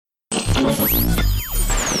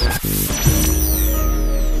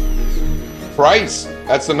Price.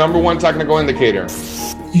 That's the number one technical indicator.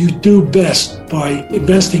 You do best by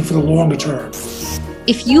investing for the longer term.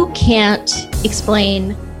 If you can't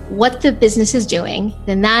explain what the business is doing,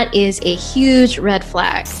 then that is a huge red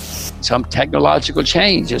flag. Some technological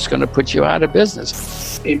change is going to put you out of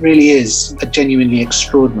business. It really is a genuinely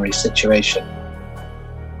extraordinary situation.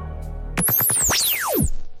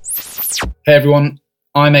 Hey everyone,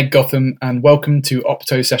 I'm Ed Gotham and welcome to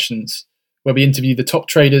Opto Sessions, where we interview the top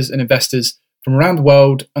traders and investors from around the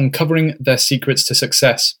world, uncovering their secrets to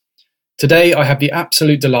success. Today, I have the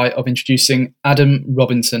absolute delight of introducing Adam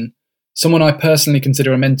Robinson, someone I personally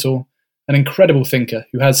consider a mentor, an incredible thinker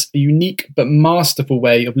who has a unique but masterful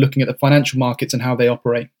way of looking at the financial markets and how they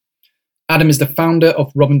operate. Adam is the founder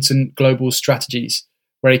of Robinson Global Strategies,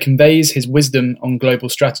 where he conveys his wisdom on global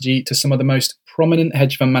strategy to some of the most prominent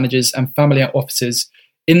hedge fund managers and family offices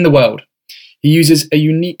in the world. He uses a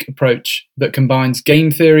unique approach that combines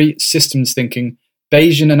game theory, systems thinking,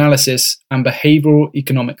 Bayesian analysis, and behavioral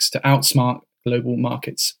economics to outsmart global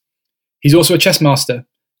markets. He's also a chess master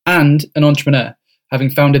and an entrepreneur,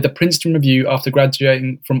 having founded the Princeton Review after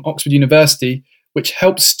graduating from Oxford University, which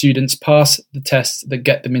helps students pass the tests that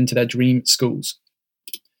get them into their dream schools.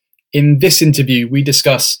 In this interview, we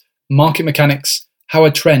discuss market mechanics, how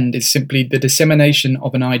a trend is simply the dissemination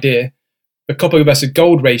of an idea, the copper versus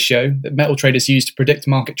gold ratio that metal traders use to predict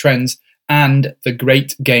market trends, and the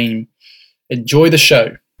great game. Enjoy the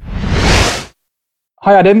show.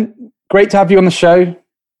 Hi, Adam. Great to have you on the show.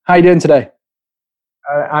 How are you doing today?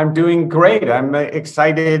 I'm doing great. I'm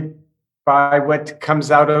excited by what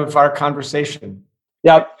comes out of our conversation.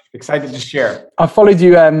 Yeah. Excited to share. I've followed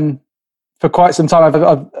you for quite some time.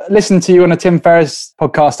 I've listened to you on a Tim Ferriss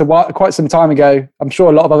podcast quite some time ago. I'm sure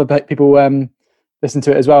a lot of other people listen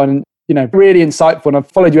to it as well. And, you know, really insightful. And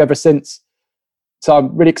I've followed you ever since. So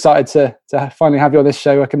I'm really excited to finally have you on this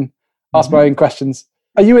show. I can ask my own questions.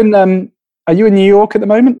 Are you in New York at the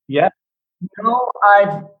moment? Yeah. No,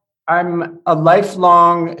 I'm a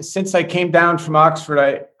lifelong, since I came down from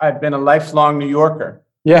Oxford, I've been a lifelong New Yorker.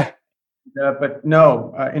 Yeah. But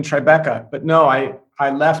no, in Tribeca. But no, I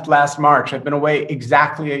left last March. I've been away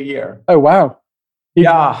exactly a year. Oh, wow.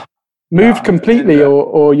 Moved completely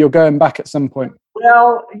or you're going back at some point?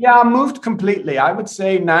 Well, yeah, moved completely. I would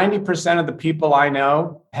say 90% of the people I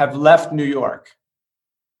know have left New York.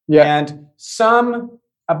 Yeah. And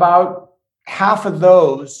about half of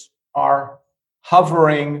those are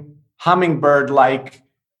hovering hummingbird-like,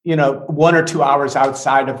 1 or 2 hours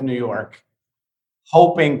outside of New York,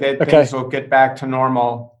 hoping that things will get back to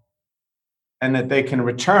normal and that they can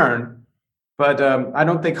return. But I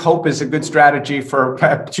don't think hope is a good strategy for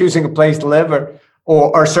choosing a place to live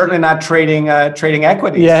or certainly not trading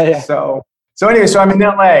equities. Yeah. So anyway, so I'm in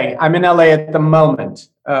LA. I'm in LA at the moment.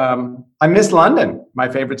 I miss London, my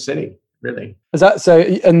favorite city, really. Is that so?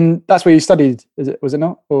 And that's where you studied, was it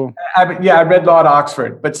not? Or I read law at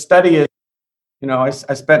Oxford, but study is, I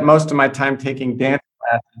spent most of my time taking dance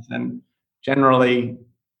classes, and generally,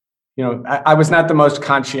 I was not the most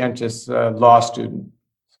conscientious law student.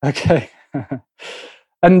 Okay.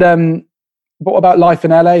 And what about life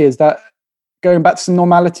in LA? Is that going back to some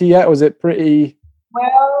normality yet, or is it pretty?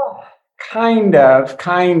 Well, kind of.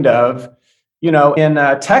 In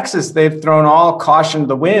Texas, they've thrown all caution to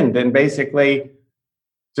the wind and basically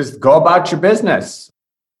just go about your business.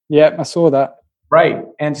 Yeah, I saw that. Right.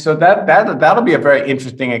 And so that'll be a very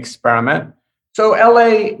interesting experiment. So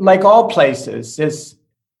LA, like all places, is,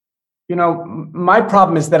 my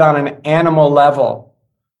problem is that on an animal level,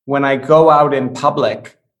 when I go out in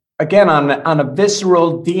public, again, on a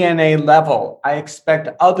visceral DNA level, I expect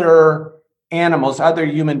other animals, other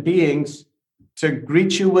human beings to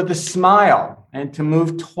greet you with a smile and to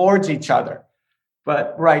move towards each other.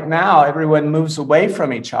 But right now, everyone moves away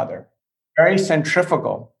from each other, very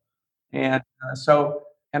centrifugal. And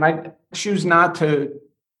I choose not to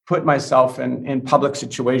put myself in public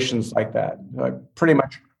situations like that. Pretty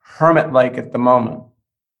much hermit-like at the moment.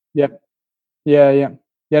 Yep. Yeah,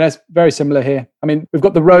 that's very similar here. I mean, we've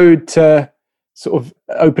got the road to sort of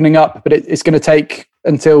opening up, but it's going to take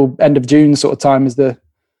until end of June sort of time is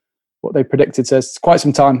what they predicted. So it's quite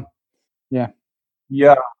some time. Yeah.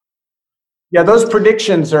 Those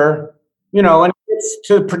predictions are, and it's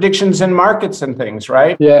to predictions in markets and things,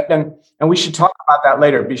 right? Yeah. And we should talk about that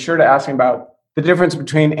later. Be sure to ask me about the difference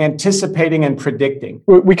between anticipating and predicting.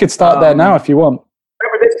 We could start there now if you want.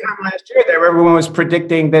 Remember this time last year, everyone was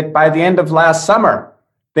predicting that by the end of last summer,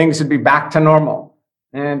 things would be back to normal.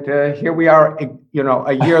 And here we are, a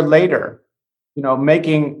year later,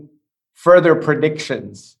 making further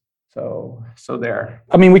predictions. So there.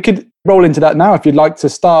 I mean, we could roll into that now if you'd like to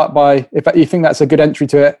start by, if you think that's a good entry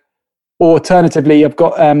to it. Or alternatively, I've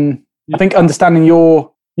got, I think, understanding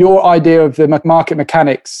your idea of the market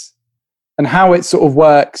mechanics and how it sort of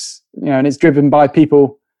works, and it's driven by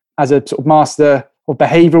people as a sort of master of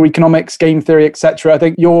behavioral economics, game theory, etc. I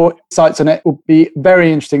think your insights on it will be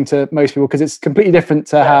very interesting to most people because it's completely different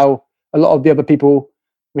to how a lot of the other people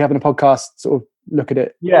we have in a podcast sort of look at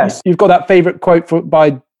it. Yes. You've got that favorite quote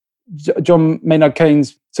by John Maynard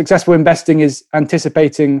Keynes: successful investing is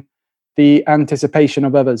anticipating the anticipation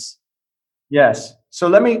of others. Yes. So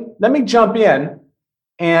let me jump in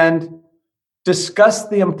and discuss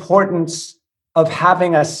the importance of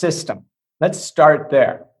having a system. Let's start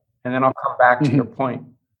there, and then I'll come back to your point.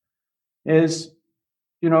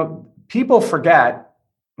 People forget,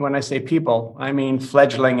 when I say people, I mean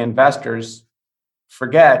fledgling investors,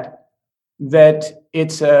 forget that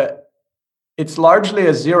it's largely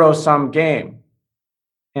a zero-sum game,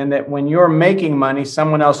 and that when you're making money,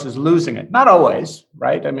 someone else is losing it. Not always,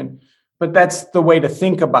 right? I mean, but that's the way to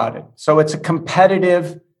think about it. So it's a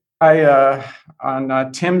competitive.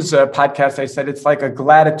 On Tim's podcast, I said it's like a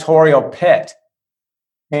gladiatorial pit,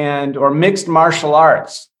 or mixed martial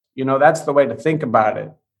arts. That's the way to think about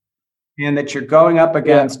it, and that you're going up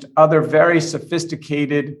against other very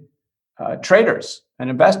sophisticated traders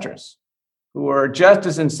and investors who are just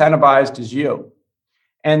as incentivized as you.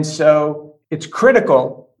 And so it's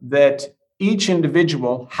critical that each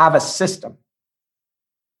individual have a system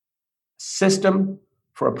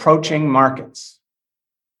for approaching markets.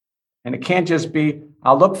 And it can't just be,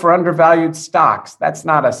 I'll look for undervalued stocks. That's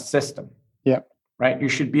not a system. Yeah. Right? You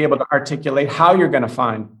should be able to articulate how you're going to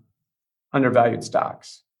find undervalued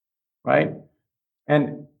stocks. Right?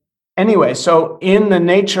 And anyway, so in the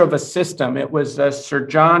nature of a system, it was Sir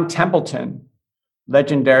John Templeton,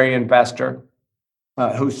 legendary investor,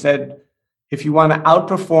 who said, if you want to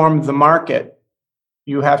outperform the market,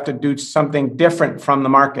 you have to do something different from the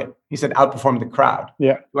market. He said, outperform the crowd.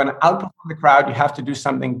 Yeah. You want to outperform the crowd, you have to do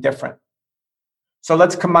something different. So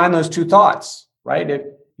let's combine those two thoughts, right? If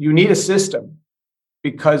you need a system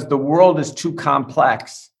because the world is too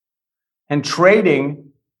complex, and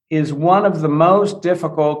trading is one of the most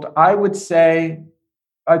difficult, I'd say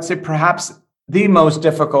perhaps the most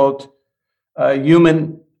difficult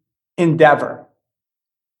human endeavor,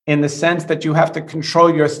 in the sense that you have to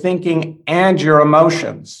control your thinking and your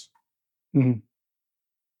emotions. Mm-hmm.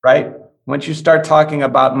 Right? Once you start talking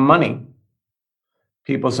about money,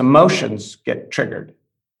 people's emotions get triggered,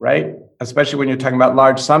 right? Especially when you're talking about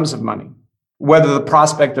large sums of money, whether the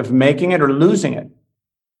prospect of making it or losing it,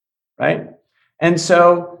 right? And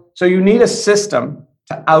so you need a system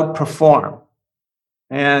to outperform.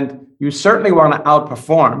 And you certainly want to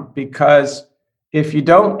outperform, because if you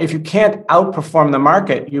can't outperform the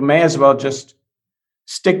market, you may as well just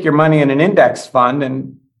stick your money in an index fund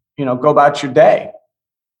and, go about your day.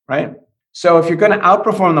 Right? So if you're going to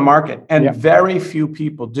outperform the market, and very few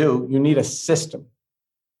people do, you need a system.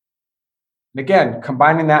 And again,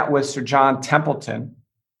 combining that with Sir John Templeton,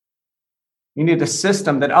 you need a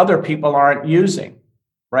system that other people aren't using,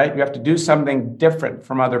 right? You have to do something different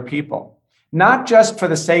from other people. Not just for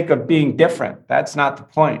the sake of being different. That's not the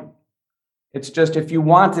point. It's just, if you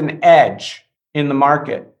want an edge in the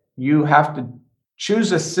market, you have to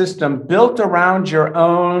choose a system built around your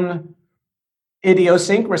own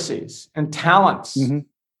idiosyncrasies and talents. Mm-hmm.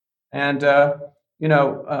 And, you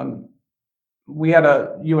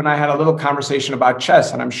and I had a little conversation about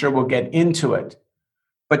chess, and I'm sure we'll get into it.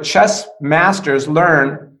 But chess masters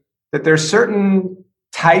learn that there's certain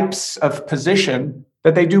types of position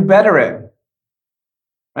that they do better in,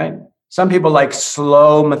 right? Some people like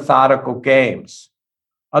slow, methodical games.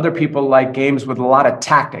 Other people like games with a lot of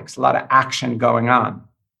tactics, a lot of action going on.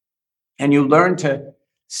 And you learn to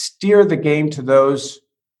steer the game to those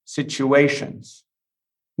situations.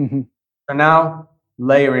 Mm-hmm. So now,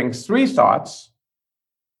 layering three thoughts,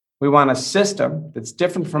 we want a system that's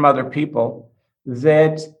different from other people,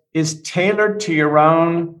 that is tailored to your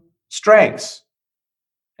own strengths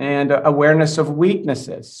and awareness of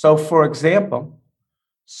weaknesses. So, for example,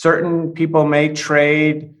 certain people may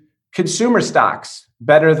trade consumer stocks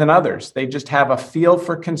better than others. They just have a feel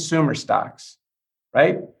for consumer stocks,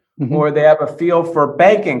 right? Mm-hmm. Or they have a feel for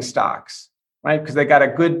banking stocks, right? Because they got a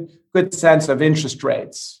good sense of interest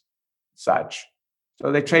rates, such.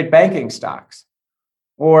 So they trade banking stocks.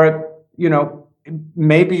 Or,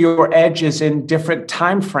 maybe your edge is in different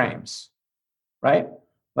time frames, right?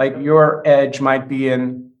 Like your edge might be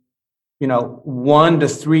in, 1 to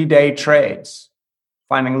 3 day trades,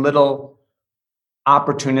 finding little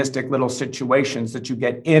opportunistic little situations that you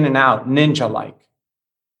get in and out, ninja-like.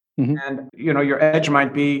 And, your edge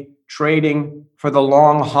might be trading for the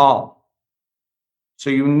long haul.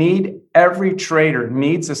 So every trader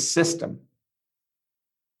needs a system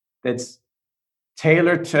that's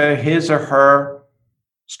tailored to his or her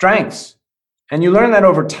strengths. And you learn that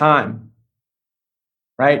over time,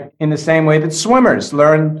 right? In the same way that swimmers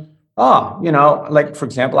learn, like, for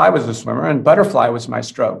example, I was a swimmer and butterfly was my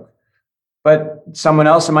stroke. But someone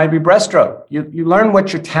else, it might be breaststroke. You learn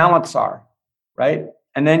what your talents are, right?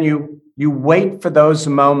 And then you wait for those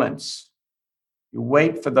moments. You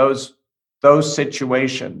wait for those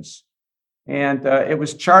situations. And it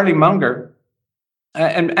was Charlie Munger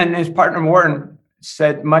and his partner Warren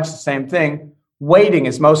said much the same thing. Waiting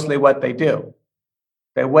is mostly what they do.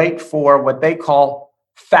 They wait for what they call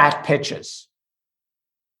fat pitches,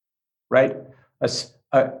 right?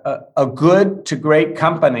 A good to great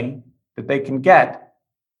company that they can get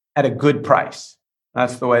at a good price.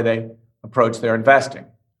 That's the way they approach their investing.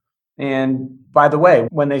 And by the way,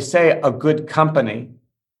 when they say a good company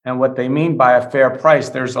and what they mean by a fair price,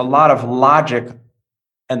 there's a lot of logic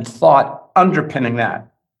and thought underpinning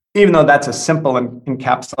that, even though that's a simple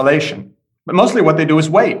encapsulation. But mostly what they do is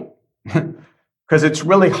wait, because it's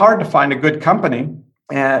really hard to find a good company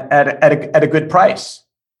at a good price.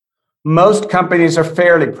 Most companies are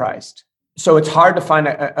fairly priced. So it's hard to find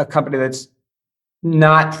a company that's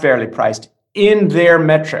not fairly priced in their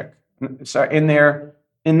metric, so in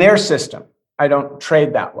their system. I don't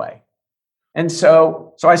trade that way. And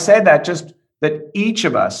so I say that just that each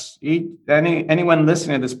of us, anyone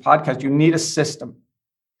listening to this podcast, you need a system.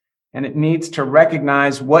 And it needs to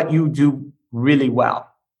recognize what you do really well.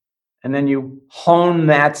 And then you hone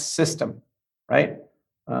that system, right?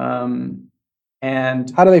 And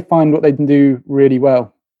how do they find what they can do really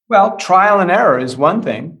well? Well, trial and error is one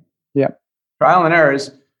thing. Yeah. Trial and error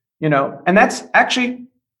is, and that's actually,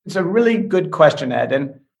 it's a really good question, Ed,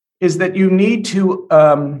 and is that you need to,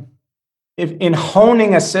 if in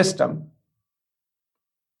honing a system,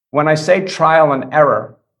 when I say trial and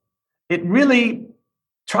error,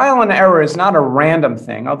 trial and error is not a random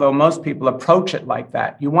thing, although most people approach it like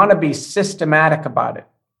that. You want to be systematic about it,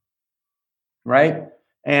 right?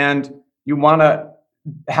 And you want to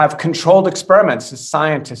have controlled experiments, as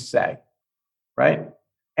scientists say, right?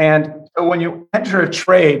 And so when you enter a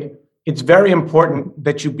trade, it's very important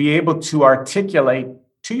that you be able to articulate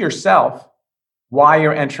to yourself why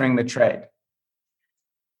you're entering the trade,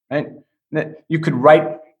 right? You could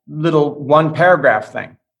write little one paragraph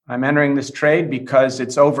thing. I'm entering this trade because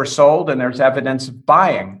it's oversold and there's evidence of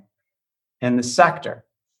buying in the sector,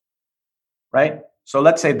 right? So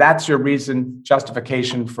let's say that's your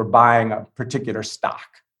justification for buying a particular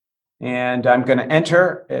stock. And I'm going to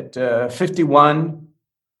enter at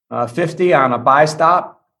 51.50 on a buy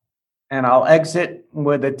stop, and I'll exit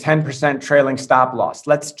with a 10% trailing stop loss.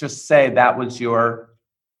 Let's just say that was your,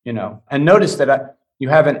 and notice that you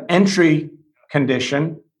have an entry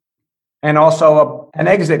condition and also an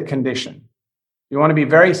exit condition. You want to be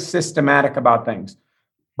very systematic about things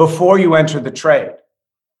before you enter the trade.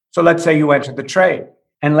 So let's say you enter the trade,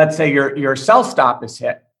 and let's say your sell stop is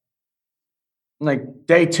hit. Like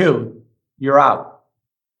day 2, you're out.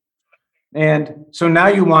 And so now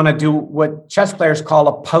you want to do what chess players call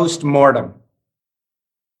a post-mortem.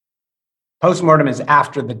 Post-mortem is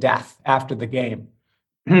after the death, after the game.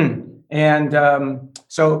 And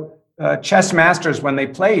so chess masters, when they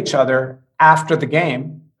play each other after the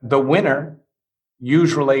game, the winner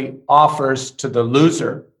usually offers to the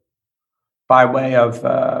loser, by way of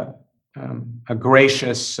a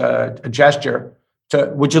gracious gesture,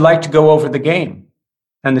 would you like to go over the game?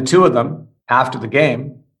 And the two of them, after the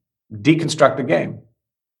game, deconstruct the game.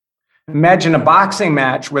 Imagine a boxing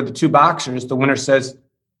match where the two boxers, the winner says,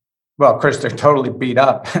 well, of course, they're totally beat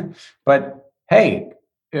up, but hey,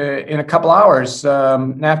 in a couple hours,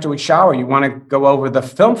 after we shower, you want to go over the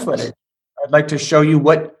film footage. I'd like to show you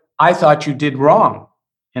what I thought you did wrong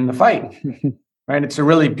in the fight. Right? It's a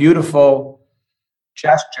really beautiful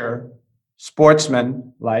gesture,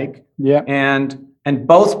 sportsman-like, yeah. And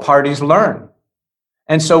both parties learn.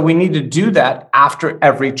 And so we need to do that after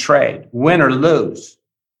every trade, win or lose.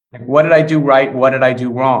 Like, what did I do right? What did I do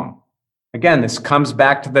wrong? Again, this comes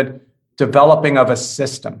back to the developing of a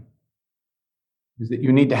system, is that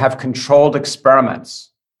you need to have controlled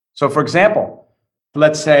experiments. So for example,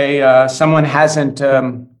 let's say someone hasn't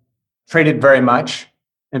traded very much,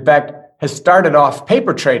 in fact, has started off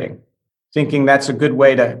paper trading, thinking that's a good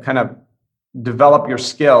way to kind of develop your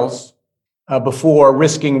skills before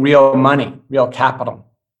risking real money, real capital.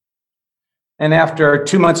 And after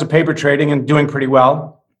 2 months of paper trading and doing pretty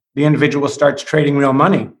well, the individual starts trading real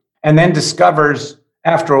money and then discovers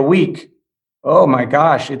after a week oh my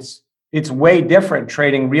gosh, it's way different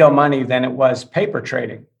trading real money than it was paper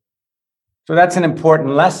trading. So that's an important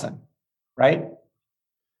lesson, right?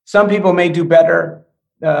 Some people may do better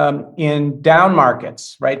in down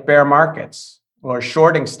markets, right? Bear markets or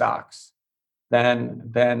shorting stocks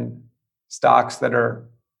than stocks that are,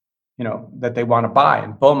 that they want to buy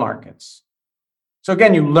in bull markets. So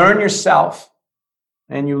again, you learn yourself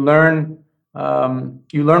and you learn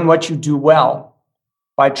what you do well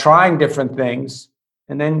by trying different things.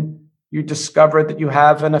 And then you discover that you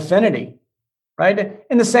have an affinity, right?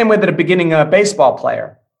 In the same way that a beginning baseball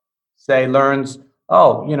player, say, learns,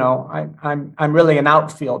 I'm really an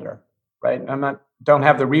outfielder, right? Don't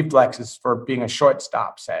have the reflexes for being a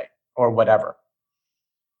shortstop, say, or whatever.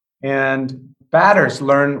 And batters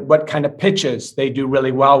learn what kind of pitches they do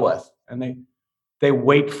really well with, and they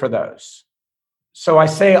wait for those. So I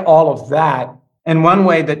say all of that. And one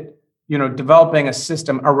way that, developing a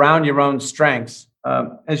system around your own strengths,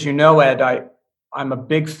 as you know, Ed, I'm a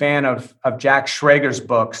big fan of Jack Schrager's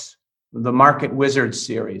books, the Market Wizards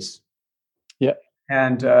series. Yeah.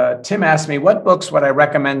 And Tim asked me, what books would I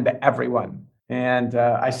recommend to everyone? And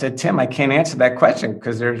I said, Tim, I can't answer that question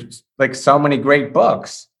because there's like so many great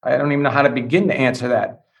books. I don't even know how to begin to answer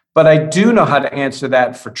that. But I do know how to answer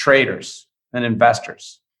that for traders and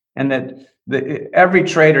investors. And that every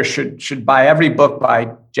trader should buy every book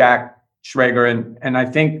by Jack Schrager. And I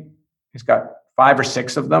think he's got 5 or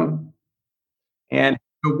 6 of them. And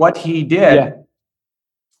what he did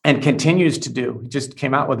and continues to do, he just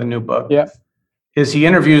came out with a new book, is he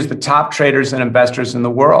interviews the top traders and investors in the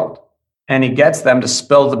world. And he gets them to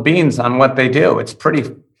spill the beans on what they do. It's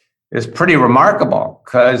pretty remarkable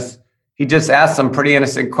because he just asks them pretty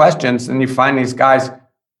innocent questions, and you find these guys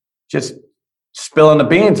just spilling the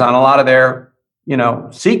beans on a lot of their,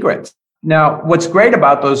 secrets. Now, what's great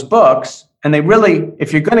about those books, and they really,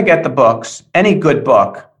 if you're going to get the books, any good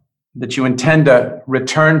book that you intend to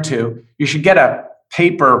return to, you should get a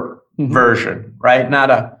paper version, right? Not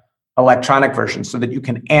a electronic version, so that you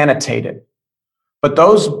can annotate it. But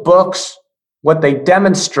those books, what they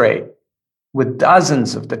demonstrate with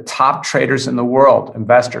dozens of the top traders in the world,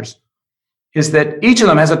 investors, is that each of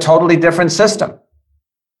them has a totally different system.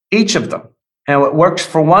 Each of them. And what works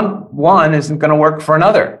for one isn't going to work for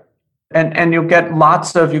another. And you'll get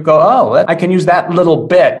lots of, you go, I can use that little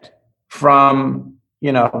bit from,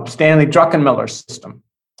 Stanley Druckenmiller's system.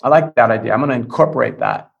 I like that idea. I'm going to incorporate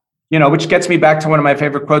that, which gets me back to one of my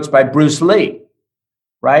favorite quotes by Bruce Lee,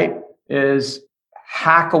 right? Is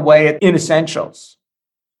hack away at inessentials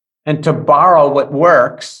and to borrow what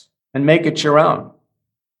works and make it your own,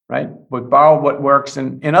 right? But borrow what works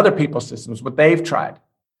in other people's systems, what they've tried.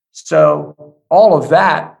 So all of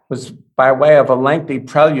that was by way of a lengthy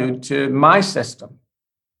prelude to my system,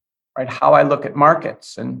 right? How I look at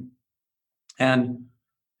markets. And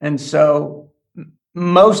so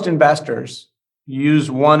most investors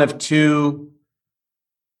use one of 2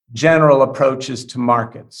 general approaches to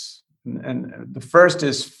markets. And the first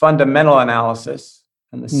is fundamental analysis,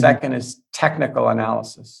 and the second is technical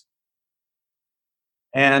analysis.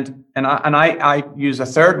 And I use a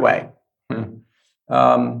third way.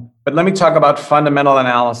 But let me talk about fundamental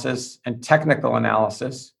analysis and technical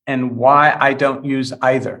analysis and why I don't use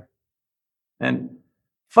either. And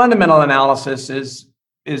fundamental analysis is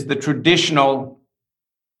the traditional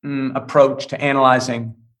approach to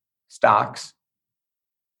analyzing stocks.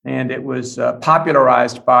 And it was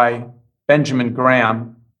popularized by Benjamin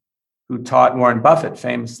Graham, who taught Warren Buffett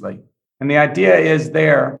famously. And the idea is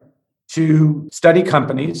there to study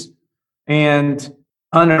companies and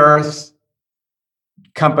unearth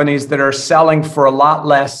companies that are selling for a lot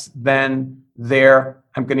less than their,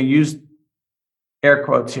 I'm going to use air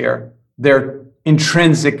quotes here, their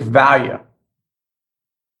intrinsic value.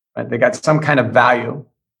 Right? They got some kind of value.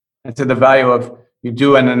 And to the value of, you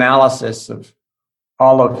do an analysis of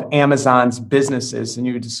all of Amazon's businesses and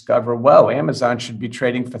you discover, whoa, Amazon should be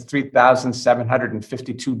trading for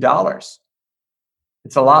 $3,752.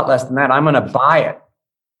 It's a lot less than that. I'm going to buy it.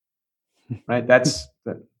 Right? That's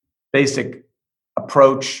the basic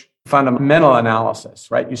approach, fundamental analysis,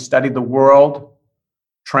 right? You study the world,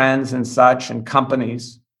 trends and such, and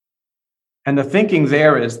companies. And the thinking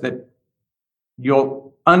there is that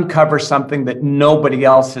you'll uncover something that nobody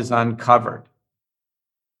else has uncovered.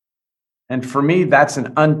 And for me, that's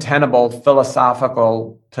an untenable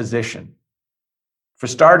philosophical position. For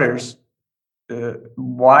starters,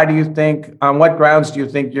 why do you think, on what grounds do you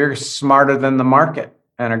think you're smarter than the market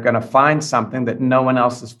and are going to find something that no one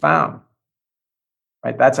else has found?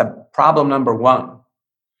 Right? That's a problem number 1.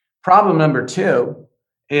 Problem number 2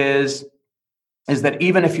 is that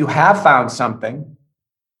even if you have found something,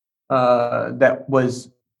 that was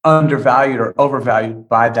undervalued or overvalued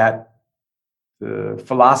by that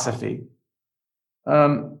philosophy,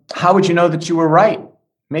 how would you know that you were right?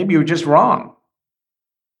 Maybe you were just wrong,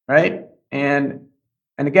 right? And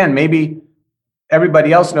again, maybe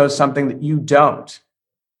everybody else knows something that you don't,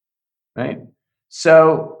 right?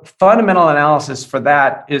 So fundamental analysis for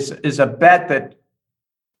that is a bet that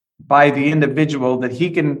by the individual that he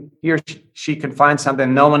or she can find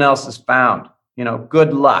something no one else has found.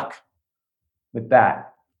 Good luck with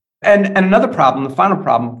that. And another problem, the final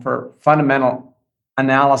problem for fundamental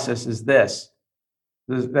analysis is this.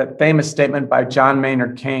 There's that famous statement by John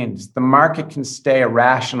Maynard Keynes: the market can stay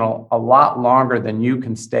irrational a lot longer than you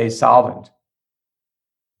can stay solvent.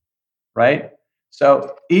 Right?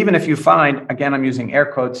 So even if you find, again, I'm using air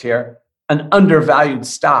quotes here, an undervalued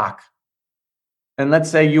stock, and let's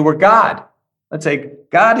say you were God. Let's say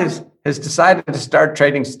God has decided to start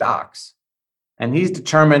trading stocks, and he's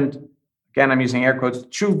determined, again, I'm using air quotes, the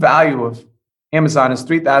true value of Amazon is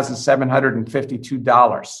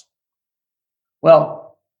 $3,752.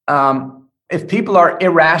 Well, if people are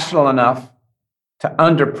irrational enough to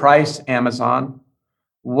underprice Amazon,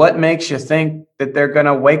 what makes you think that they're going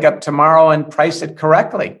to wake up tomorrow and price it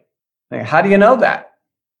correctly? How do you know that?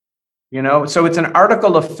 So it's an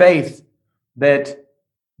article of faith that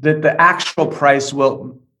the actual price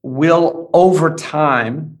will over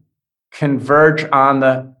time converge on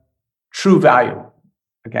the true value.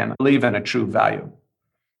 Again, I believe in a true value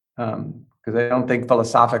because I don't think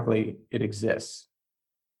philosophically it exists,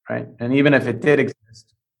 right? And even if it did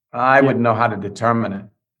exist, I wouldn't know how to determine it.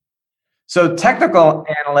 So technical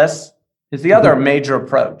analysts is the other major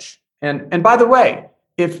approach. And by the way,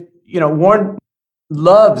 if Warren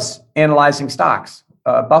loves analyzing stocks,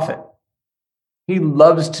 Buffett, he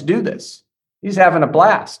loves to do this. He's having a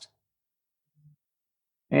blast.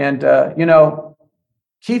 And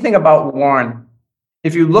key thing about Warren,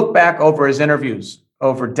 if you look back over his interviews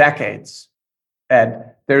over decades,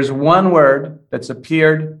 Ed, there's one word that's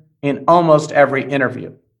appeared in almost every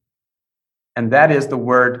interview, and that is the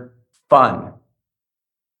word fun,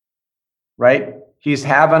 right? He's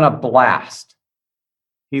having a blast.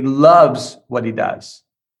 He loves what he does.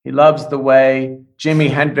 He loves the way Jimi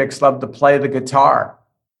Hendrix loved to play the guitar,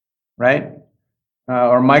 right?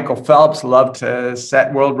 Or Michael Phelps loved to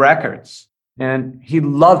set world records, and he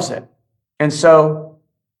loves it. And so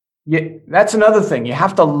that's another thing. You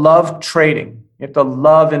have to love trading. You have to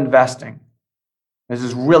love investing. This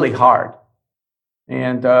is really hard.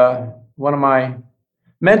 And one of my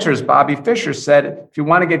mentors, Bobby Fischer, said, if you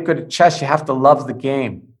want to get good at chess, you have to love the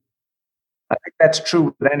game. I think that's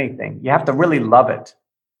true with anything. You have to really love it.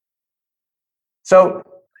 So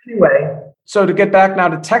anyway, to get back now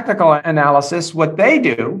to technical analysis, what they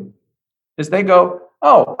do is they go,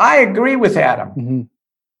 oh, I agree with Adam. Mm-hmm.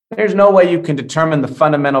 There's no way you can determine the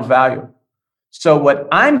fundamental value. So what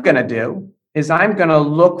I'm going to do is I'm going to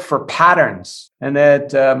look for patterns, and that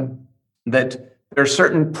there are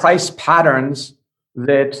certain price patterns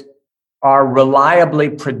that are reliably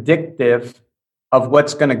predictive of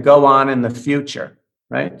what's going to go on in the future,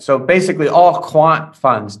 right? So basically all quant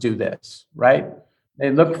funds do this, right?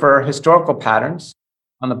 They look for historical patterns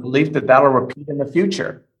on the belief that that'll repeat in the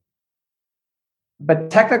future.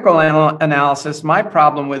 But technical analysis, my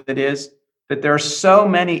problem with it is that there are so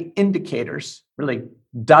many indicators, really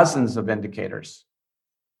dozens of indicators,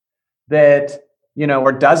 that,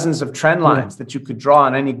 or dozens of trend lines that you could draw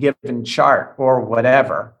on any given chart or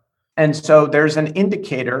whatever. And so there's an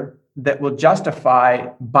indicator that will justify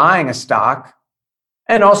buying a stock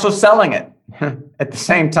and also selling it at the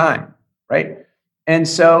same time, right? And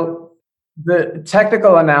so the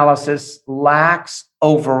technical analysis lacks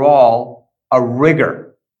overall a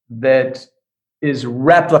rigor that is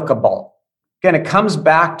replicable. Again, it comes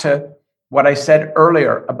back to what I said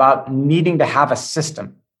earlier about needing to have a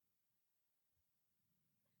system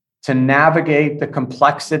to navigate the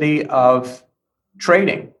complexity of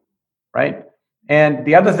trading, right? And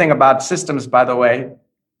the other thing about systems, by the way,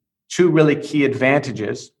 two really key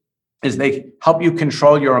advantages is they help you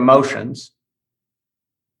control your emotions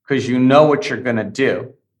because you know what you're going to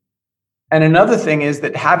do. And another thing is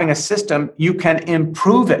that having a system, you can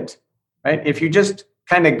improve it, right? If you just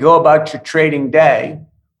kind of go about your trading day,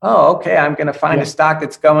 oh, okay, I'm going to find a stock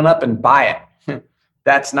that's going up and buy it.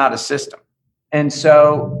 That's not a system. And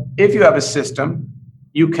so if you have a system,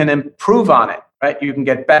 you can improve on it, right? You can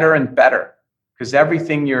get better and better because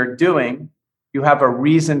everything you're doing, you have a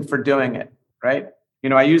reason for doing it, right?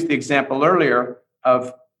 I used the example earlier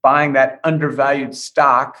of buying that undervalued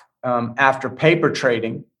stock after paper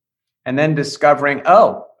trading and then discovering,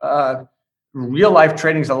 real life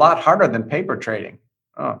trading is a lot harder than paper trading.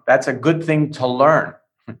 Oh, that's a good thing to learn.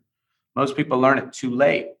 Most people learn it too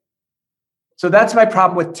late. So that's my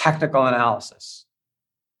problem with technical analysis.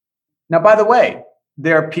 Now, by the way,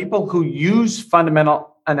 there are people who use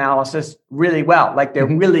fundamental analysis really well. Like they're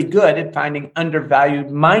really good at finding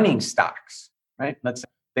undervalued mining stocks, right? Let's say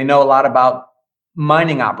they know a lot about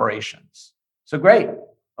mining operations. So great.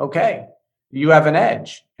 Okay. You have an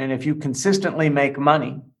edge. And if you consistently make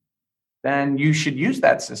money, then you should use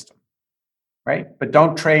that system, right? But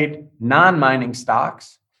don't trade non-mining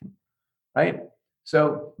stocks, right?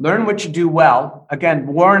 So learn what you do well. Again,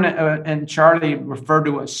 Warren and Charlie refer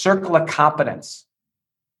to a circle of competence,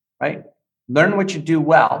 right? Learn what you do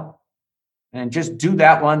well and just do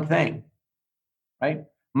that one thing, right?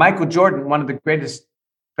 Michael Jordan, one of the greatest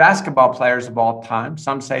basketball players of all time,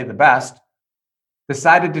 some say the best,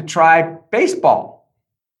 decided to try baseball.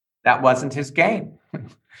 That wasn't his game,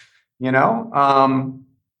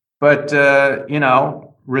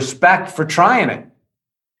 respect for trying it.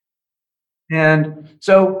 And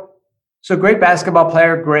so great basketball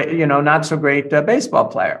player, great, not so great baseball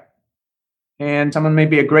player. And someone may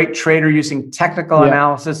be a great trader using technical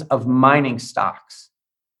analysis of mining stocks.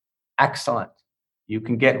 Excellent. You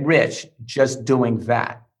can get rich just doing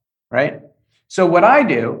that, right? So what I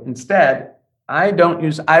do instead, I don't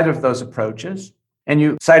use either of those approaches. And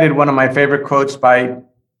you cited one of my favorite quotes by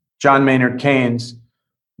John Maynard Keynes,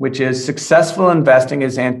 which is successful investing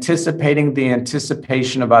is anticipating the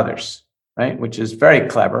anticipation of others, right? Which is very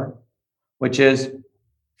clever, which is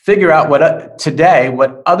figure out what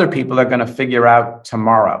other people are going to figure out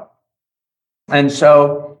tomorrow. And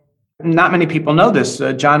so not many people know this.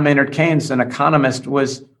 John Maynard Keynes, an economist,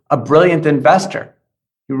 was a brilliant investor.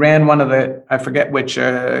 He ran one of I forget which,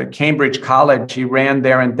 Cambridge College. He ran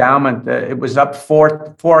their endowment. It was up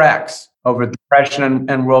 4x over the Depression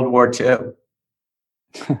and World War II.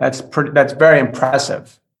 That's very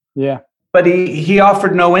impressive. Yeah. But he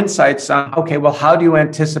offered no insights on, okay, well, how do you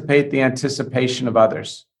anticipate the anticipation of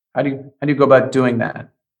others? How do you go about doing that?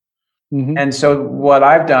 Mm-hmm. And so what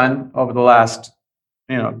I've done over the last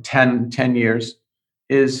 10 years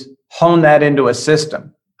is hone that into a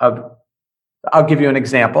system of, I'll give you an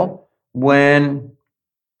example. When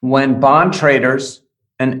bond traders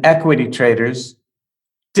and equity traders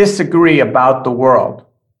disagree about the world,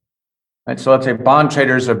 right? So let's say bond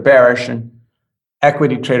traders are bearish and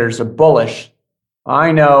equity traders are bullish.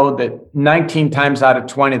 I know that 19 times out of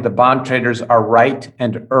 20, the bond traders are right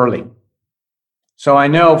and early. So I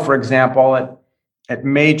know, for example, at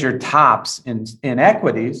major tops in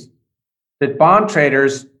equities, that bond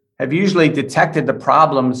traders have usually detected the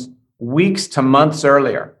problems weeks to months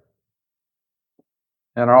earlier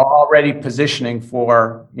and are already positioning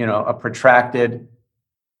for, a protracted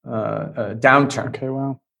downturn. Okay,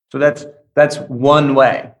 wow. So that's one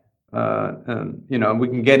way. We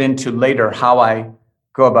can get into later how I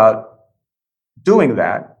go about doing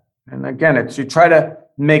that. And again, it's you try to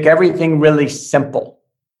make everything really simple,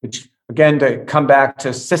 which again, to come back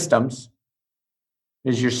to systems,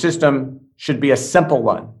 is your system should be a simple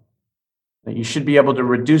one. You should be able to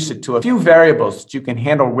reduce it to a few variables that you can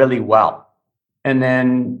handle really well, and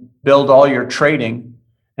then build all your trading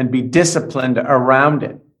and be disciplined around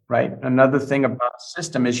it, right? Another thing about a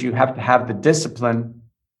system is you have to have the discipline,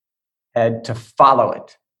 Ed, to follow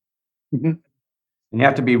it. Mm-hmm. And you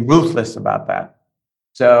have to be ruthless about that.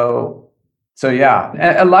 So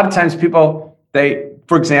yeah. A lot of times people,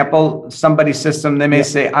 for example, somebody's system, they may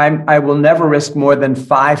say, I will never risk more than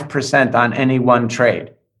 5% on any one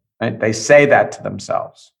trade. Right? They say that to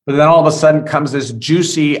themselves. But then all of a sudden comes this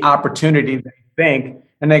juicy opportunity, they think,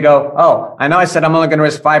 and they go, oh, I know I said I'm only going to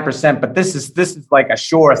risk 5%, but this is like a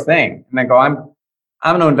sure thing. And they go, I'm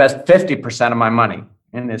going to invest 50% of my money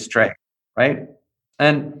in this trade, right?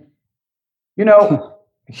 And,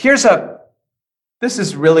 this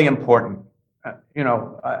is really important.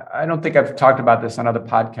 I don't think I've talked about this on other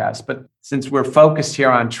podcasts, but since we're focused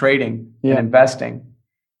here on trading and investing,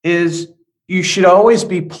 is you should always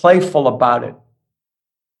be playful about it.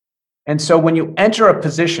 And so when you enter a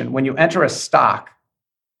position, when you enter a stock,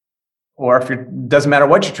 or if it doesn't matter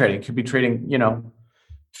what you're trading, it could be trading,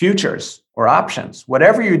 futures or options,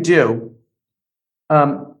 whatever you do,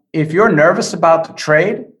 if you're nervous about the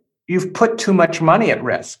trade, you've put too much money at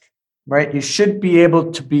risk, right? You should be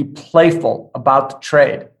able to be playful about the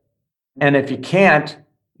trade. And if you can't,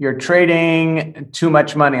 you're trading too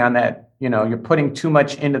much money on that, you're putting too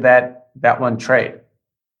much into that one trade,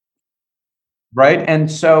 right? And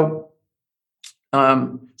so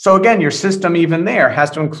again, your system even there has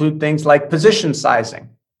to include things like position sizing,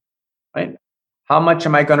 right? How much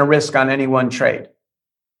am I going to risk on any one trade?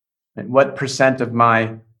 And what percent of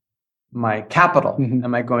my my capital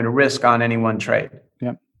am I going to risk on any one trade?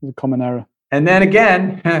 Yeah, the common error. And then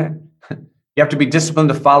again, you have to be disciplined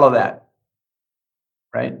to follow that,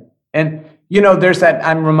 right? And there's that.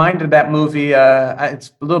 I'm reminded of that movie.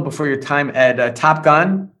 It's a little before your time, Ed. Top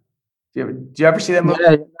Gun. Do you ever see that movie?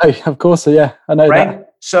 Yeah, of course. Yeah, I know right?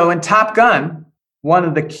 that. So in Top Gun, one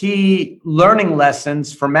of the key learning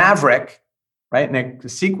lessons for Maverick, right, and the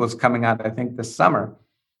sequel's coming out, I think, this summer,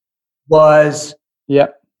 was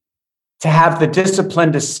to have the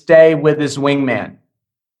discipline to stay with his wingman,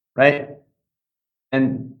 right?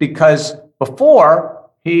 And because before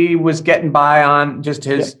he was getting by on just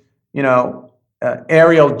his,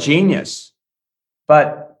 aerial genius,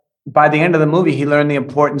 but by the end of the movie, he learned the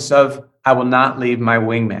importance of, I will not leave my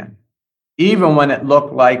wingman, even when it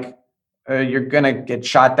looked like you're going to get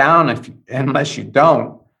shot down unless you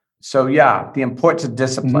don't. So the importance of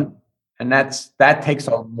discipline, and that takes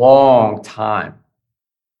a long time.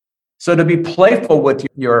 So to be playful with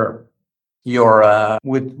your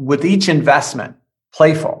with each investment,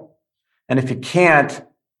 playful, and if you can't,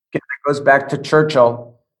 it goes back to Churchill.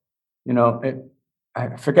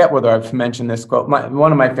 I forget whether I've mentioned this quote.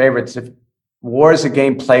 One of my favorites: "If war is a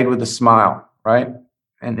game played with a smile, right?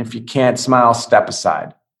 And if you can't smile, step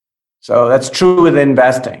aside." So that's true with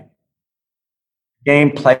investing.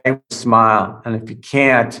 Game play with a smile, and if you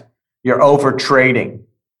can't, you're over trading,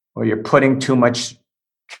 or you're putting too much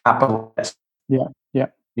capital. Yeah.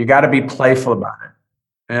 You got to be playful about it,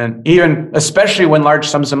 and especially when large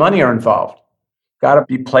sums of money are involved, got to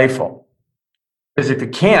be playful. Because if you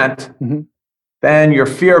can't, then you're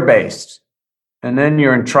fear-based, and then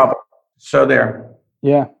you're in trouble. So there.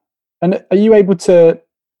 Yeah. And are you able to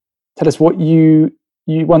tell us what you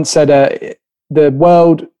once said, the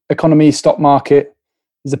world economy, stock market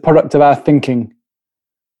is a product of our thinking?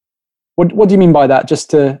 What do you mean by that?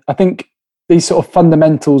 I think these sort of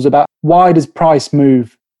fundamentals about why does price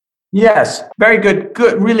move? Yes, very good,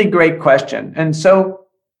 really great question. And so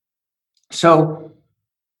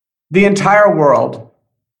the entire world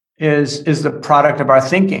is the product of our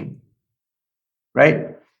thinking,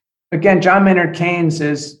 right? Again, John Maynard Keynes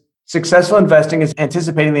is successful investing is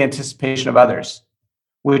anticipating the anticipation of others,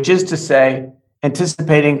 which is to say,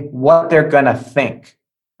 anticipating what they're going to think,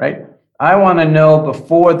 right? I want to know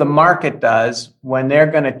before the market does when they're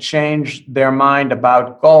going to change their mind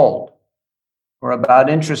about gold or about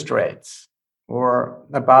interest rates or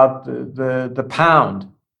about the pound,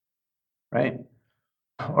 right?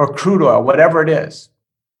 Or crude oil, whatever it is.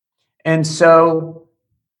 And so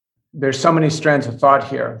there's so many strands of thought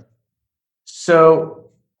here. So,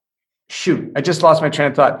 I just lost my train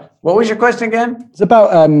of thought. What was your question again? It's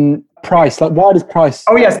about price. Like, why does price?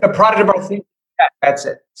 Oh, yes, the product of our thinking. Yeah, that's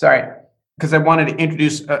it. Sorry, because I wanted to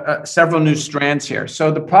introduce several new strands here.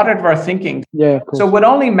 So the product of our thinking. Yeah, of course. So what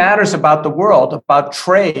only matters about the world, about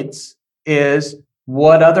trades, is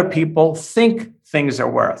what other people think things are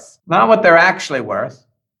worth, not what they're actually worth,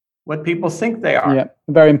 what people think they are. Yeah,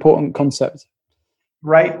 a very important concept.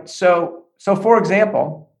 Right. So for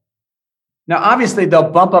example, now obviously they'll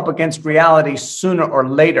bump up against reality sooner or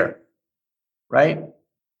later, right?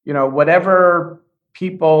 Whatever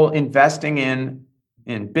people investing in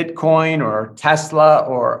Bitcoin or Tesla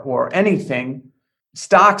or anything,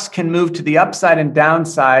 stocks can move to the upside and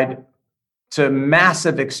downside to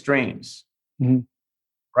massive extremes,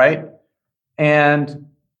 right? And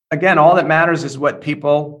again, all that matters is what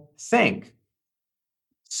people think.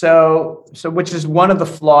 So which is one of the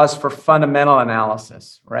flaws for fundamental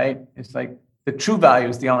analysis, right? It's like the true value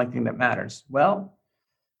is the only thing that matters. Well,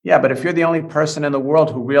 yeah, but if you're the only person in the world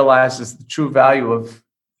who realizes the true value of,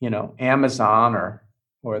 Amazon or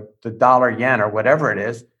the dollar yen or whatever it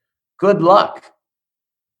is, good luck.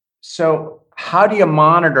 So how do you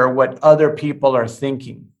monitor what other people are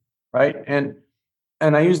thinking, right? And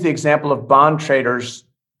I use the example of bond traders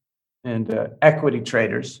and equity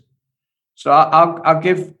traders. So I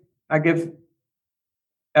give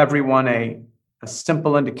everyone a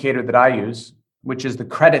simple indicator that I use, which is the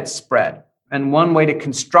credit spread. And one way to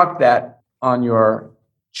construct that on your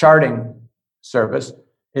charting service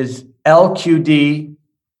is LQD,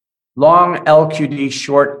 long LQD,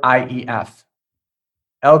 short IEF.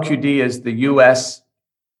 LQD is the US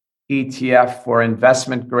ETF for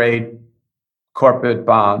investment grade corporate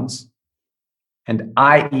bonds, and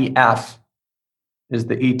IEF is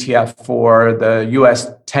the ETF for the US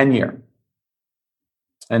 10-year.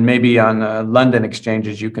 And maybe on London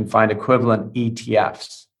exchanges, you can find equivalent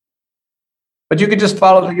ETFs. But you could just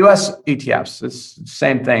follow the US ETFs. It's the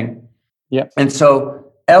same thing. Yeah. And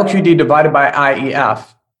so LQD divided by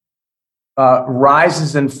IEF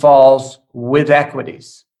rises and falls with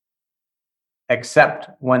equities. except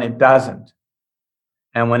when it doesn't.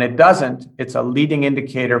 And when it doesn't, it's a leading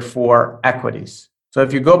indicator for equities. So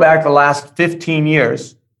if you go back the last 15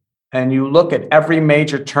 years and you look at every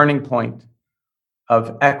major turning point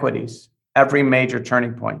of equities, every major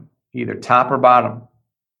turning point, either top or bottom,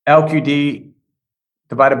 LQD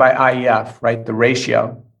divided by IEF, right? The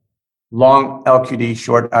ratio, long LQD,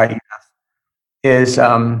 short IEF,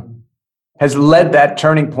 has led that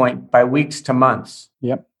turning point by weeks to months.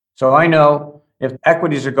 Yep. So I know if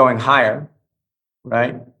equities are going higher,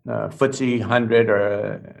 right? FTSE 100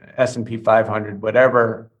 or S&P 500,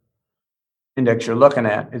 whatever index you're looking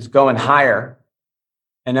at, is going higher,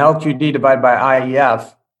 and LQD divided by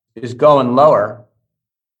IEF is going lower,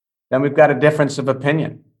 then we've got a difference of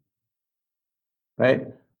opinion, right?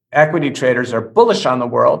 Equity traders are bullish on the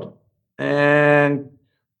world, and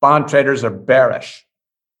bond traders are bearish.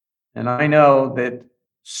 And I know that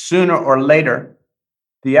sooner or later,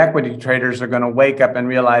 the equity traders are going to wake up and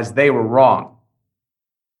realize they were wrong.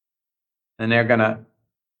 And they're going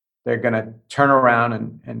to turn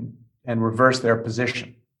around and reverse their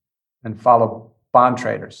position and follow bond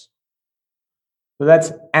traders. So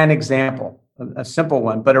that's an example, a simple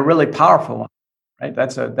one, but a really powerful one, right?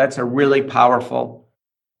 That's a really powerful,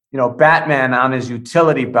 Batman on his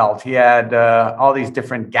utility belt, he had all these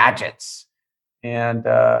different gadgets, and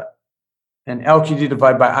LQD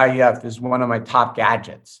divided by IEF is one of my top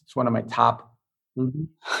gadgets. It's one of my top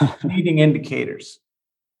leading indicators.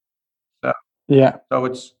 Yeah. So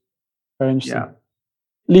it's very interesting. Yeah.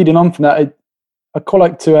 Leading on from that, I'd quite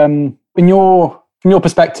like to, from your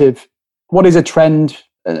perspective, what is a trend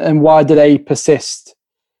and why do they persist?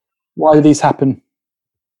 Why do these happen?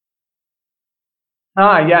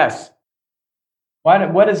 Yes.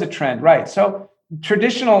 What is a trend? Right. So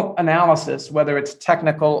traditional analysis, whether it's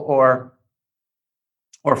technical or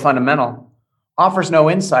fundamental, offers no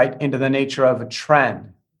insight into the nature of a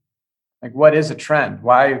trend. Like, what is a trend?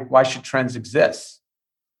 Why should trends exist?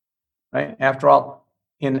 Right. After all,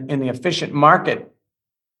 in the efficient market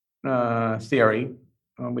theory,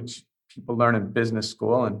 which people learn in business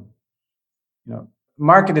school, and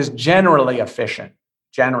market is generally efficient,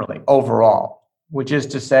 generally overall, which is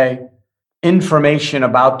to say, information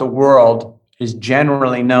about the world is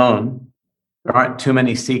generally known. There aren't too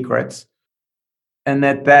many secrets, and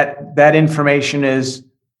that information is,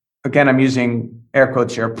 again, I'm using air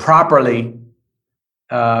quotes here, properly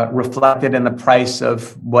reflected in the price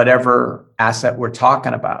of whatever asset we're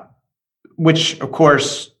talking about, which, of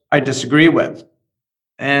course, I disagree with.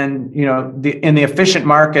 And, in the efficient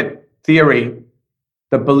market theory,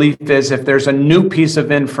 the belief is if there's a new piece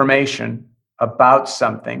of information about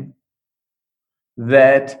something,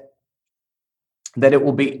 that it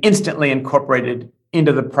will be instantly incorporated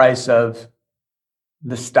into the price of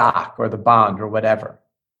the stock or the bond or whatever.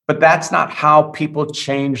 But that's not how people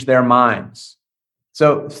change their minds.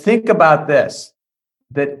 So think about this,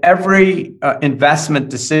 that every investment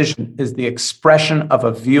decision is the expression of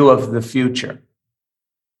a view of the future.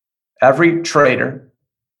 Every trader,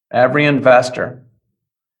 every investor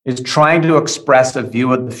is trying to express a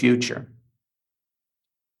view of the future.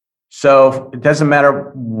 So it doesn't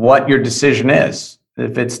matter what your decision is.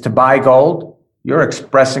 If it's to buy gold, you're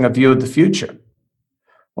expressing a view of the future.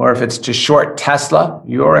 Or if it's to short Tesla,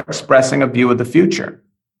 you're expressing a view of the future.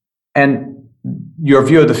 And your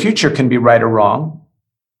view of the future can be right or wrong,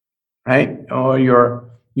 right? Or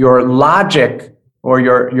your logic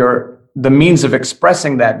or the means of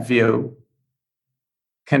expressing that view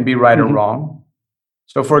can be right or wrong.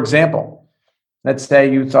 So for example, let's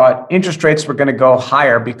say you thought interest rates were going to go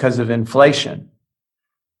higher because of inflation.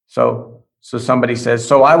 So somebody says,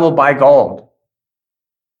 so I will buy gold.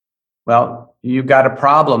 Well, you've got a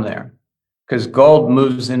problem there because gold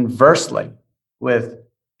moves inversely with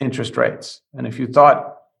interest rates. And if you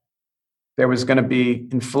thought there was going to be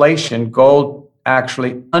inflation, gold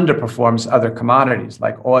actually underperforms other commodities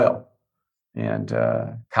like oil and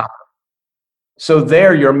copper. So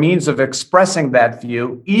there, your means of expressing that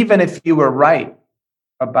view, even if you were right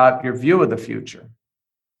about your view of the future,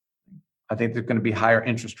 I think there's going to be higher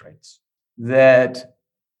interest rates, that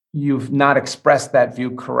you've not expressed that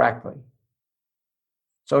view correctly.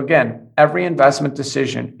 So again, every investment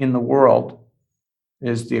decision in the world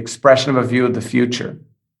is the expression of a view of the future.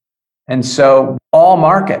 And so all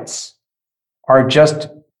markets are just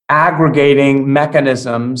aggregating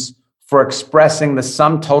mechanisms for expressing the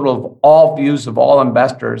sum total of all views of all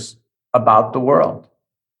investors about the world.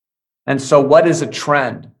 And so what is a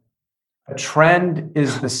trend? A trend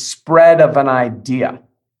is the spread of an idea,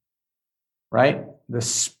 right? The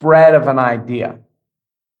spread of an idea.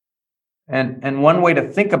 And one way to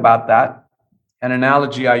think about that, an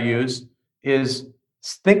analogy I use, is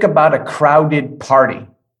think about a crowded party.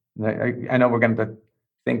 I know we're going to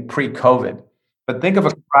think pre-COVID, but think of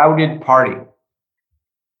a crowded party,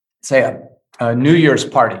 say a New Year's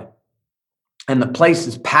party, and the place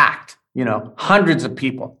is packed, hundreds of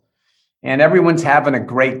people, and everyone's having a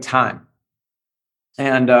great time.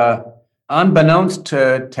 And unbeknownst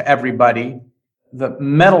to everybody, the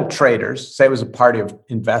metal traders, say it was a party of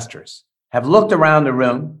investors, have looked around the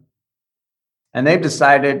room and they've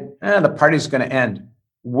decided, the party's going to end.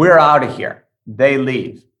 We're out of here. They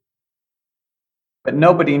leave. But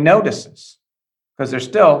nobody notices because there's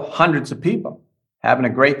still hundreds of people having a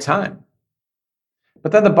great time.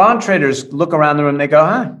 But then the bond traders look around the room and they go,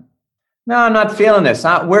 no, I'm not feeling this.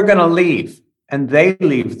 We're going to leave. And they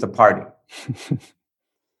leave the party.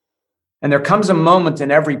 And there comes a moment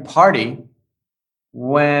in every party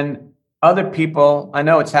when other people, I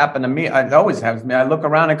know it's happened to me, it always happens to me, I look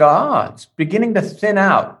around and go, it's beginning to thin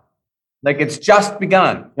out. Like it's just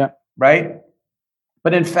begun, right?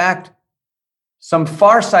 But in fact, some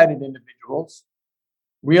far-sighted individuals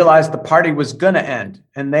realized the party was going to end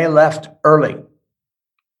and they left early,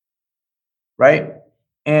 right?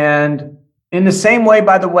 And in the same way,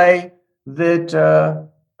 by the way, that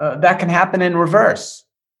that can happen in reverse.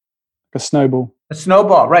 A snowball. A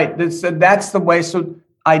snowball, right? That's the way. So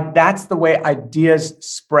that's the way ideas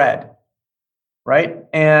spread, right?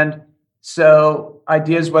 And so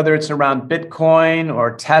ideas, whether it's around Bitcoin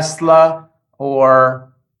or Tesla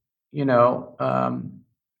or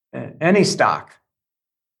any stock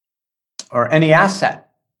or any asset,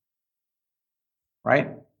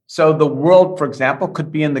 right? So the world, for example,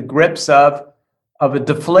 could be in the grips of a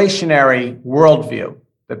deflationary worldview,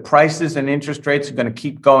 that prices and interest rates are going to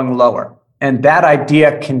keep going lower. And that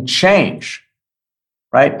idea can change,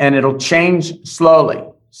 right? And it'll change slowly.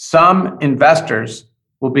 Some investors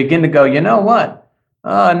will begin to go, you know what?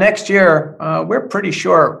 Next year, we're pretty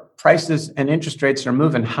sure prices and interest rates are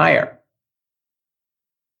moving higher.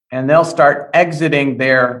 And they'll start exiting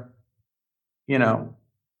their,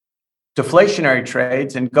 deflationary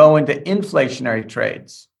trades and go into inflationary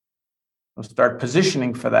trades. They'll start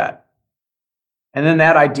positioning for that. And then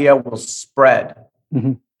that idea will spread,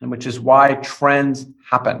 and which is why trends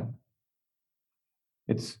happen.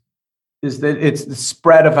 It's the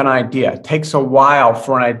spread of an idea. It takes a while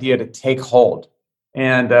for an idea to take hold.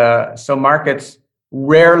 And so markets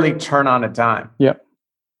rarely turn on a dime. Yep.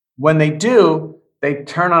 When they do, they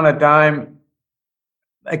turn on a dime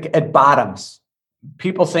like at bottoms.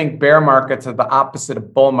 People think bear markets are the opposite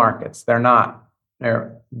of bull markets. They're not.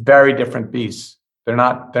 They're very different beasts. They're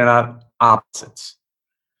not opposites.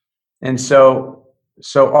 And so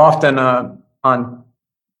often on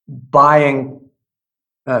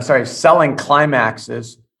selling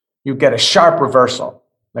climaxes, you get a sharp reversal.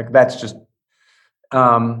 Like that's just,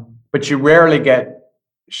 but you rarely get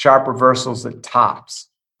sharp reversals at tops.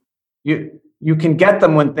 You can get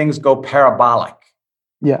them when things go parabolic.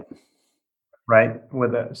 Yeah. Right?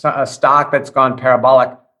 With a stock that's gone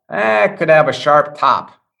parabolic, it could have a sharp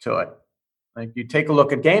top to it. Like you take a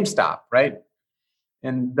look at GameStop, right?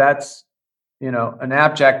 And that's, an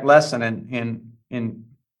abject lesson in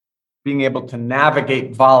being able to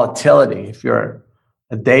navigate volatility if you're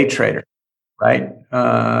a day trader, right?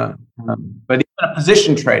 But even a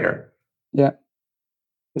position trader. Yeah.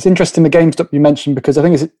 It's interesting the GameStop you mentioned, because I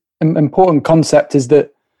think it's an important concept is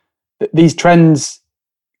that these trends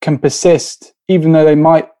can persist even though they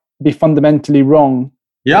might be fundamentally wrong.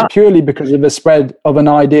 Yeah. Purely because of the spread of an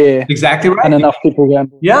idea. Exactly right. And enough people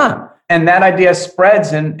gamble. Yeah. And that idea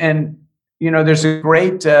spreads. And there's a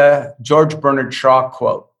great George Bernard Shaw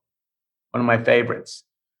quote, one of my favorites.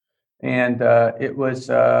 And it was,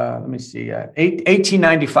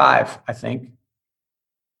 1895, I think.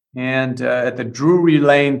 And at the Drury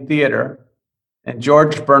Lane Theater, and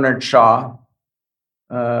George Bernard Shaw,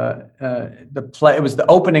 it was the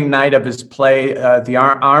opening night of his play, The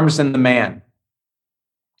Arms and the Man.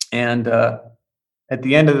 And at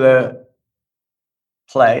the end of the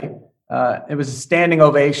play, it was a standing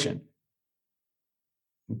ovation.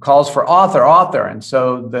 It calls for author. And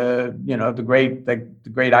so the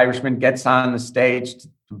great Irishman gets on the stage to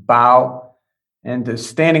bow, and a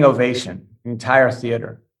standing ovation, the entire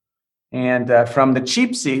theater. And from the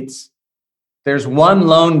cheap seats, there's one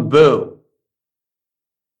lone boo.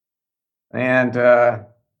 And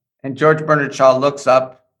George Bernard Shaw looks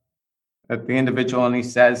up at the individual and he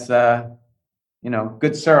says,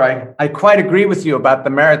 good sir, I quite agree with you about the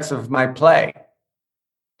merits of my play,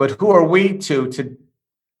 but who are we to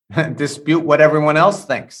dispute what everyone else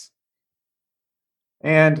thinks?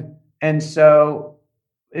 And so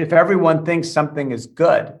if everyone thinks something is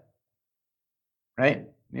good, right,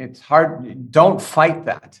 It's hard. Don't fight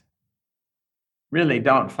that. Really,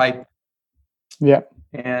 don't fight. Yeah.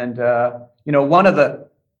 And one of the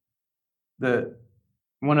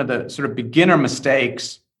sort of beginner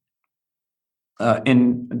mistakes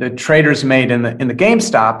in the traders made in the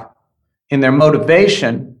GameStop in their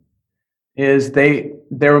motivation is they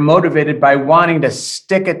were motivated by wanting to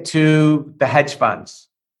stick it to the hedge funds,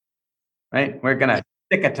 right? We're going to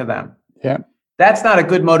stick it to them. Yeah. That's not a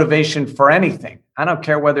good motivation for anything. I don't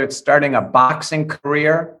care whether it's starting a boxing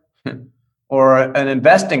career or an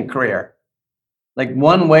investing career. Like,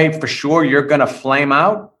 one way for sure you're going to flame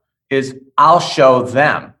out is I'll show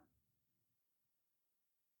them,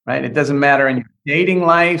 right? It doesn't matter in your dating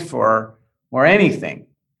life or anything.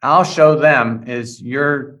 I'll show them is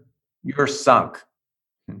you're sunk.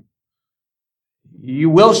 You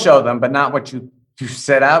will show them, but not what you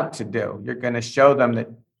set out to do. You're going to show them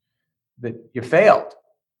that you failed.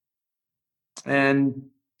 And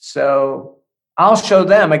so I'll show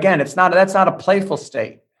them. Again, that's not a playful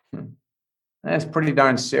state. That's pretty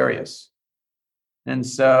darn serious. And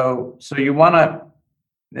so you want to,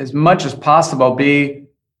 as much as possible, be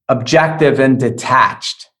objective and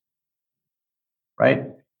detached, right?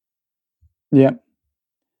 Yeah.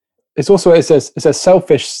 It's a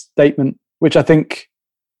selfish statement, which I think,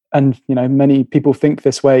 and many people think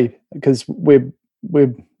this way because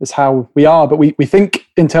it's how we are, but we think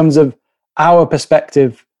in terms of our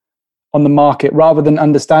perspective on the market rather than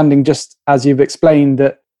understanding, just as you've explained,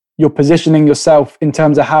 that you're positioning yourself in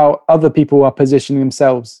terms of how other people are positioning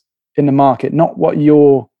themselves in the market, not what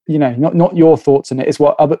your not your thoughts in it. It's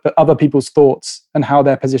what other people's thoughts and how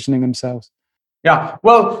they're positioning themselves. Yeah.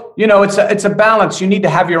 Well, it's a balance. You need to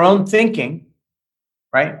have your own thinking,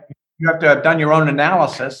 right? You have to have done your own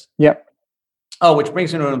analysis. Yep. Oh, which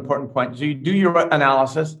brings me to an important point. So you do your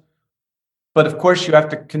analysis, but of course you have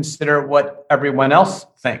to consider what everyone else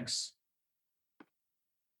thinks,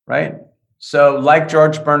 right? So like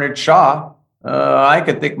George Bernard Shaw, I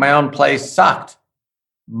could think my own play sucked,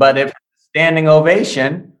 but if standing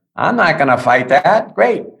ovation, I'm not going to fight that.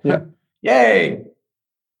 Great. Yeah. Yay.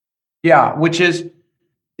 Yeah. Which is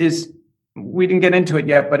we didn't get into it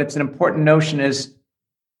yet, but it's an important notion is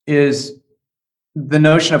the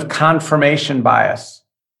notion of confirmation bias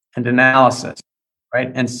and analysis,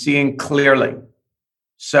 right? And seeing clearly.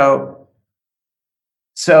 So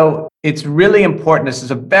it's really important. This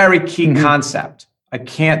is a very key concept. I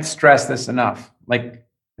can't stress this enough. Like,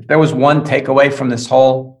 if there was one takeaway from this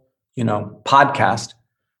whole, podcast,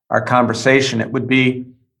 our conversation, it would be,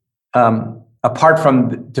 apart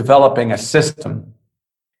from developing a system,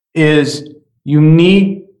 is you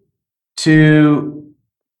need to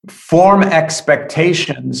form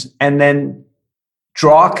expectations and then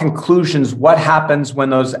draw conclusions. What happens when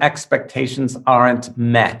those expectations aren't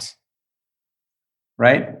met?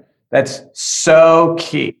 Right? That's so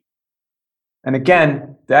key. And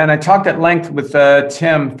again, and I talked at length with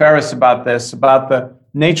Tim Ferriss about this, about the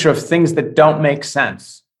nature of things that don't make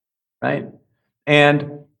sense, right?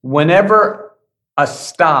 And whenever a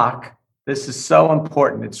stock, this is so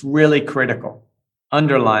important, it's really critical.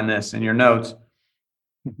 Underline this in your notes.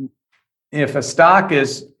 If a stock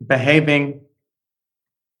is behaving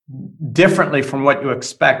differently from what you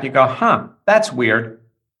expect, you go, that's weird.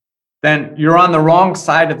 Then you're on the wrong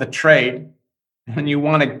side of the trade and you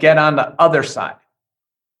want to get on the other side,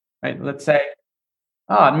 right? Let's say,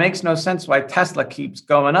 it makes no sense why Tesla keeps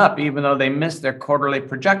going up even though they missed their quarterly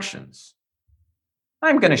projections.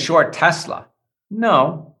 I'm going to short Tesla.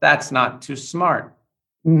 No, that's not too smart.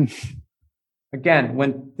 Again,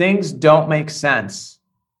 when things don't make sense,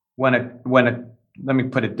 let me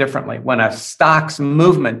put it differently, when a stock's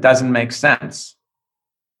movement doesn't make sense,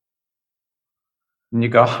 and you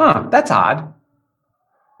go, that's odd.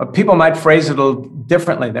 But people might phrase it a little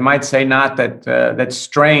differently. They might say, not that that's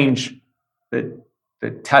strange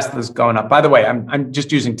that Tesla's going up. By the way, I'm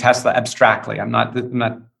just using Tesla abstractly. I'm not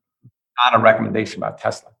a recommendation about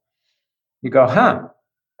Tesla. You go,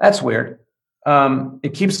 that's weird.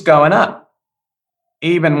 It keeps going up,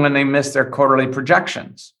 even when they miss their quarterly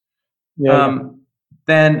projections.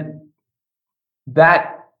 Then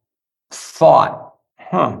that thought,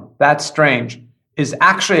 that's strange, is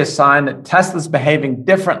actually a sign that Tesla's behaving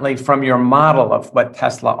differently from your model of what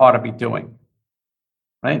Tesla ought to be doing,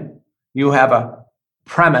 right? You have a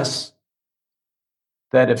premise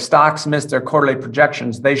that if stocks miss their quarterly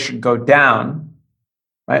projections, they should go down,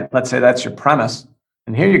 right? Let's say that's your premise.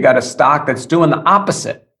 And here you got a stock that's doing the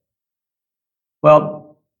opposite.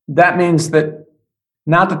 Well, that means that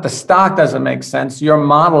not that the stock doesn't make sense, your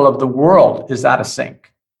model of the world is out of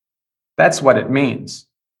sync. That's what it means.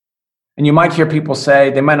 And you might hear people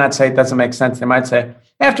say, they might not say it doesn't make sense. They might say,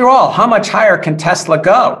 After all, how much higher can Tesla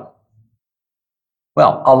go?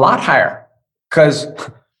 Well, a lot higher, because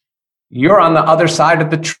you're on the other side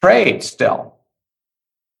of the trade still,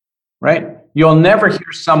 right? You'll never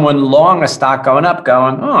hear someone long a stock going up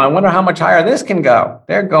going, oh, I wonder how much higher this can go.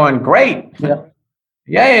 They're going, great. Yeah.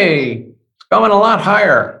 Yay, it's going a lot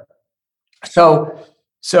higher. So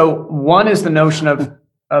one is the notion of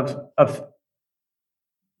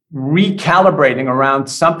recalibrating around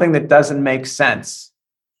something that doesn't make sense,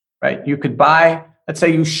 right? You could buy, let's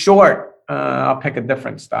say you short, I'll pick a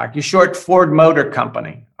different stock. You short Ford Motor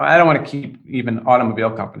Company. I don't want to keep even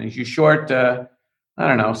automobile companies. You short, I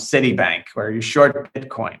don't know, Citibank, or you short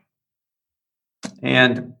Bitcoin.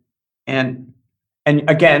 And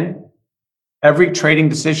again, every trading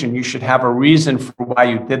decision, you should have a reason for why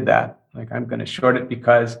you did that. Like, I'm going to short it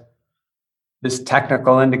because this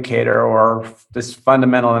technical indicator or this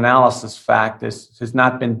fundamental analysis fact has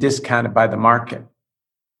not been discounted by the market.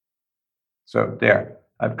 So there,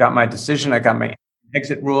 I've got my decision, I got my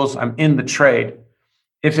exit rules, I'm in the trade.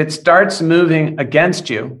 If it starts moving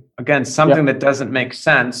against you, again, something that doesn't make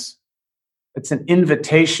sense, it's an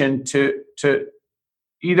invitation to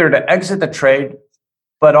either to exit the trade,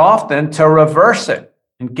 but often to reverse it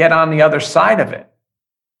and get on the other side of it.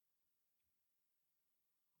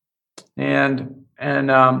 And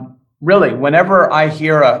really, whenever I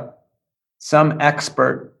hear some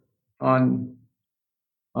expert on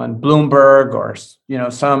Bloomberg or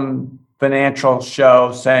some financial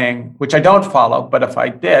show saying, which I don't follow, but if I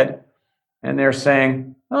did, and they're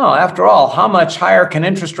saying, oh, after all, how much higher can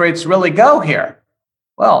interest rates really go here?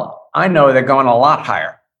 Well, I know they're going a lot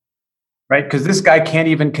higher, right? Because this guy can't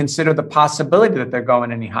even consider the possibility that they're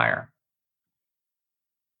going any higher,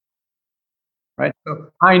 right?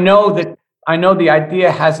 So I know the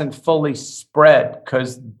idea hasn't fully spread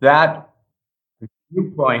because that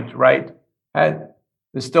viewpoint, right?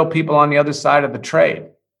 There's still people on the other side of the trade.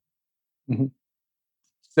 Mm-hmm.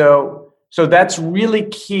 So that's really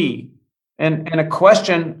key. And a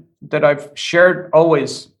question that I've shared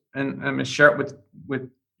always, and I'm going to share it with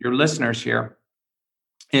your listeners here,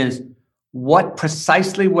 is what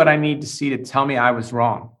precisely would I need to see to tell me I was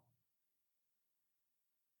wrong?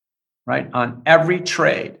 Right? On every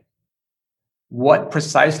trade, what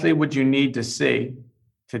precisely would you need to see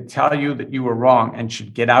to tell you that you were wrong and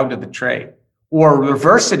should get out of the trade? Or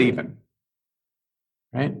reverse it even,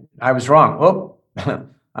 right? I was wrong. Oh,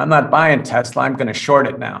 I'm not buying Tesla. I'm going to short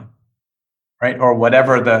it now, right? Or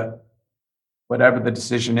whatever the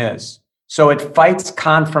decision is. So it fights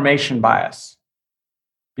confirmation bias,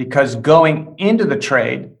 because going into the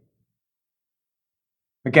trade,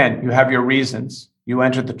 again, you have your reasons. You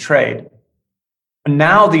enter the trade.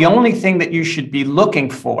 Now the only thing that you should be looking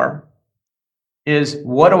for is,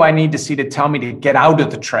 what do I need to see to tell me to get out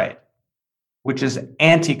of the trade? Which is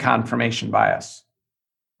anti-confirmation bias,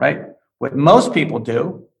 right? What most people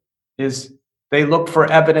do is they look for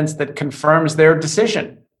evidence that confirms their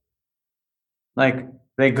decision. Like,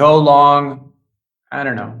 they go long, I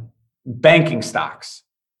don't know, banking stocks.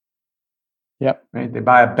 Yep. Right? They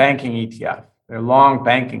buy a banking ETF. They're long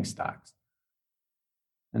banking stocks.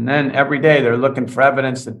 And then every day they're looking for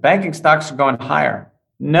evidence that banking stocks are going higher.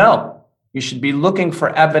 No, you should be looking for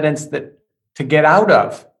evidence that to get out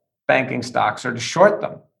of banking stocks or to short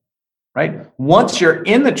them, right? Once you're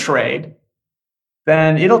in the trade,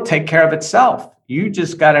 then it'll take care of itself. You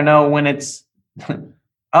just got to know when it's,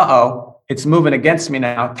 it's moving against me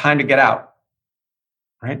now, time to get out,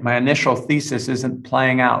 right? My initial thesis isn't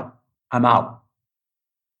playing out. I'm out.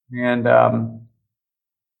 And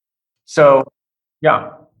so,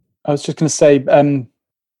 yeah. I was just going to say,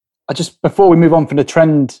 before we move on from the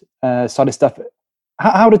trend side of stuff,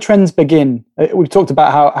 how do trends begin? We've talked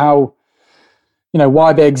about how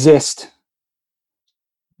why they exist.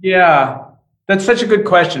 Yeah, that's such a good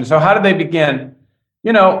question. So how do they begin?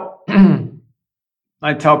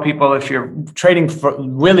 I tell people, if you're trading for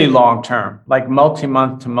really long term, like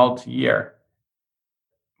multi-month to multi-year,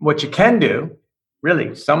 what you can do,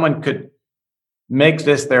 really, someone could make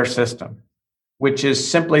this their system, which is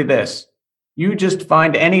simply this. You just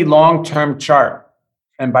find any long-term chart.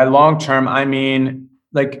 And by long-term, I mean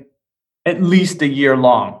like at least a year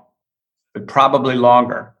long, but probably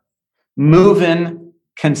longer. Moving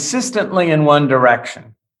consistently in one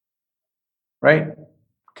direction, right?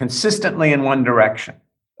 Consistently in one direction.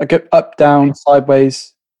 Like up, down,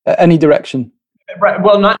 sideways, any direction. Right.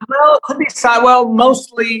 Well, it could be side. Well,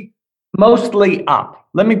 mostly up.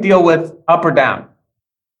 Let me deal with up or down.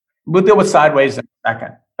 We'll deal with sideways in a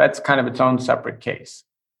second. That's kind of its own separate case.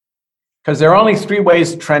 Because there are only three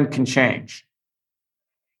ways a trend can change.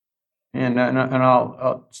 And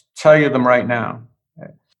I'll tell you them right now.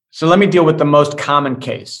 So let me deal with the most common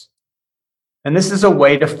case. And this is a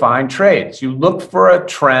way to find trades. You look for a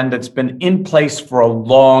trend that's been in place for a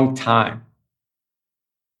long time.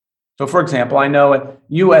 So for example, I know at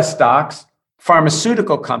US stocks,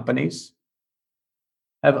 pharmaceutical companies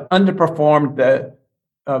have underperformed the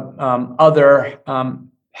other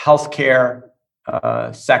healthcare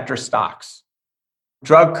sector stocks.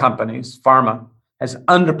 Drug companies, pharma, has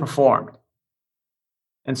underperformed.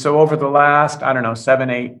 And so over the last, 7,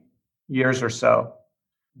 8 years or so,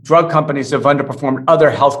 drug companies have underperformed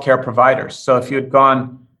other healthcare providers. So if you had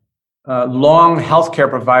gone long healthcare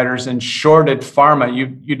providers and shorted pharma,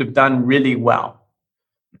 you'd have done really well.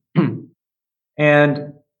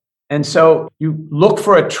 and so you look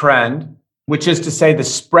for a trend, which is to say the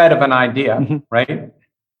spread of an idea, right?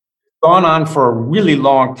 Gone on for a really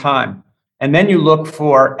long time. And then you look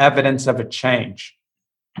for evidence of a change.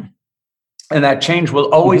 And that change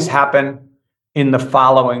will always happen in the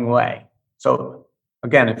following way. So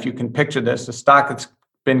again, if you can picture this, a stock that's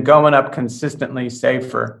been going up consistently, say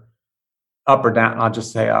for up or down, I'll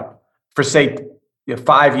just say up, for say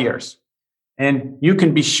 5 years. And you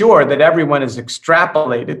can be sure that everyone has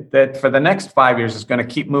extrapolated that for the next 5 years it's going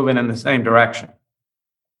to keep moving in the same direction.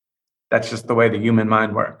 That's just the way the human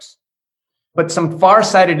mind works. But some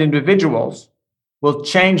far-sighted individuals will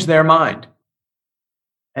change their mind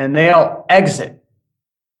and they'll exit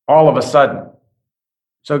all of a sudden.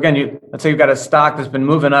 So again, let's say you've got a stock that's been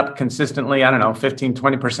moving up consistently, 15,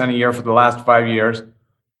 20% a year for the last 5 years.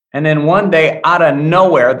 And then one day out of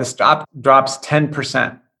nowhere, the stock drops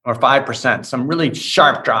 10% or 5%, some really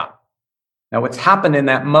sharp drop. Now what's happened in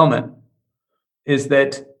that moment is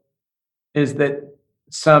that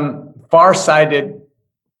some far-sighted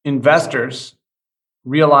investors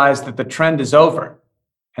realize that the trend is over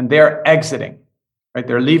and they're exiting, right?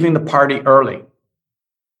 They're leaving the party early.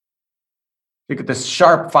 Look at this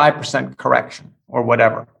sharp 5% correction or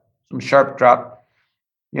whatever, some sharp drop,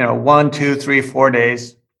 1, 2, 3, 4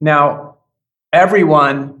 days. Now,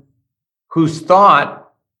 everyone who's thought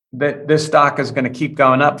that this stock is going to keep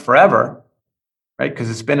going up forever, right? Because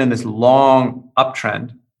it's been in this long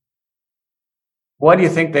uptrend. What do you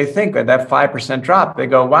think they think of that 5% drop? They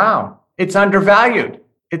go, wow, it's undervalued.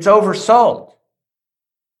 It's oversold.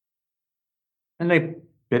 And they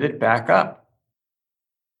bid it back up.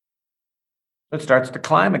 It starts to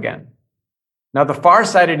climb again. Now, the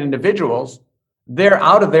far-sighted individuals, they're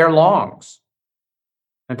out of their longs.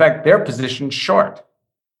 In fact, they're positioned short.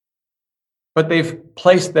 But they've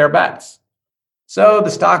placed their bets. So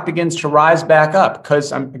the stock begins to rise back up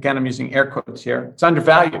because, I'm using air quotes here, it's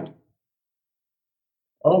undervalued.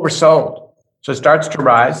 Oversold. So it starts to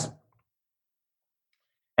rise.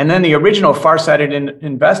 And then the original far-sighted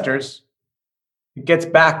investors, it gets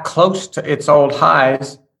back close to its old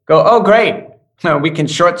highs, go, oh, great. No, we can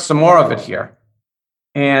short some more of it here.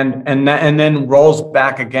 And then rolls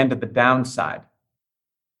back again to the downside.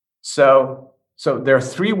 So there are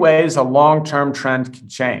 3 ways a long-term trend can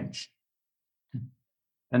change.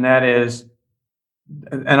 And that is,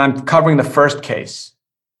 and I'm covering the first case,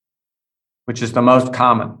 which is the most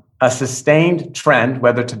common, a sustained trend,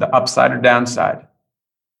 whether to the upside or downside.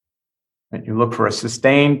 And you look for a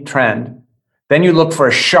sustained trend. Then you look for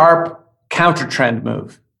a sharp counter-trend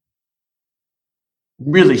move.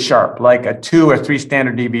 Really sharp, like a 2 or 3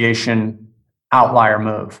 standard deviation outlier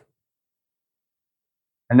move.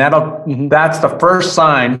 And that's the first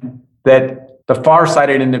sign that the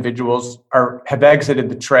far-sighted individuals have exited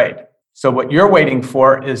the trade. So what you're waiting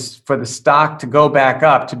for is for the stock to go back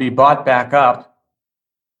up, to be bought back up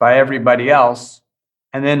by everybody else,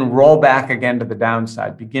 and then roll back again to the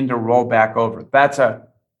downside, begin to roll back over. That's a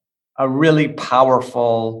really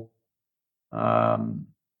powerful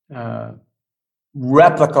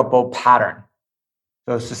replicable pattern.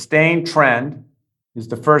 So sustained trend is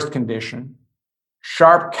the first condition.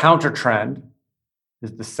 Sharp counter trend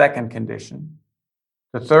is the second condition.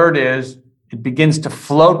 The third is it begins to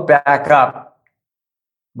float back up,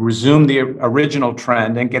 resume the original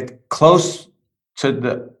trend, and get close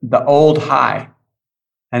to the old high,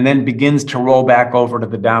 and then begins to roll back over to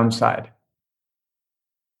the downside.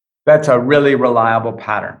 That's a really reliable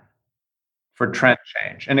pattern for trend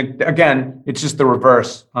change. And again, it's just the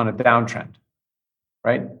reverse on a downtrend,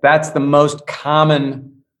 right? That's the most common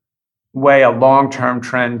way a long-term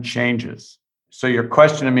trend changes. So your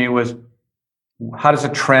question to me was, how does a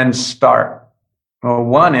trend start? Well,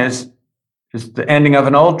 one is the ending of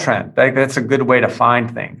an old trend. That's a good way to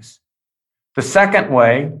find things. The second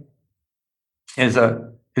way is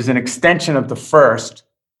an extension of the first,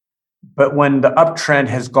 but when the uptrend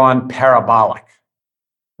has gone parabolic,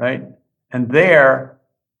 right? And there,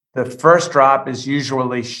 the first drop is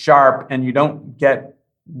usually sharp, and you don't get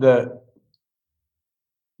the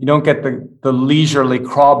leisurely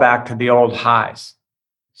crawl back to the old highs.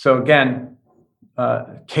 So again,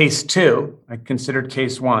 case 2, I considered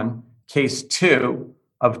case 1. Case 2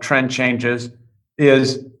 of trend changes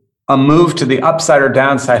is a move to the upside or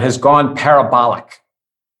downside has gone parabolic,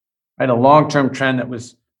 right? A long-term trend that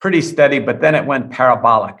was pretty steady, but then it went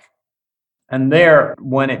parabolic. And there,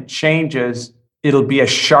 when it changes, it'll be a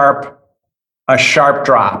sharp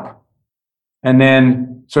drop. And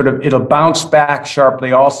then sort of it'll bounce back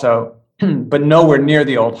sharply also, but nowhere near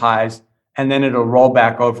the old highs. And then it'll roll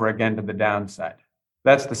back over again to the downside.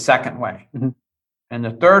 That's the second way. Mm-hmm. And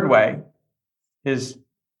the third way is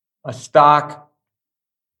a stock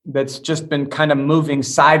that's just been kind of moving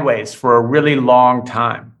sideways for a really long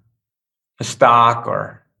time. A stock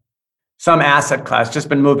or some asset class just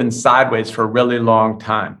been moving sideways for a really long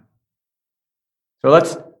time. So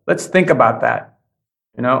let's think about that.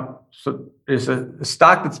 So there's a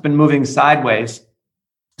stock that's been moving sideways,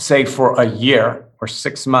 say for a year or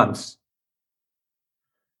 6 months.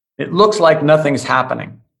 It looks like nothing's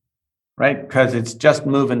happening, right? Because it's just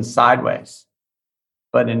moving sideways.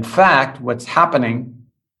 But in fact, what's happening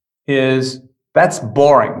is that's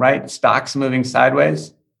boring, right? Stocks moving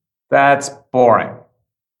sideways, that's boring.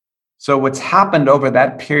 So what's happened over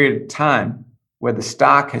that period of time where the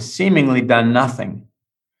stock has seemingly done nothing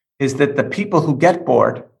is that the people who get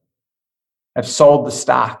bored have sold the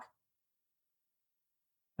stock.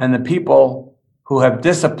 And the people who have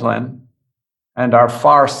discipline and are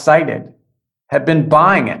far-sighted have been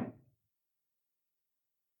buying it.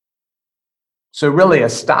 So really, a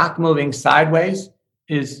stock moving sideways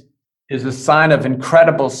is a sign of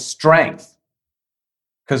incredible strength.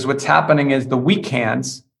 Because what's happening is the weak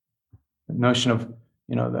hands, the notion of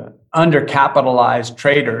the undercapitalized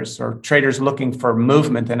traders or traders looking for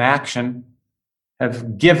movement and action,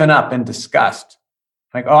 have given up in disgust.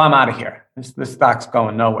 Like, oh, I'm out of here. This stock's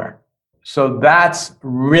going nowhere. So that's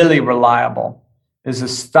really reliable. Is a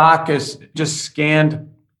stock is just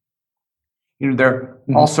scanned. There are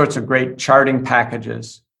all sorts of great charting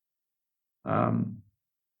packages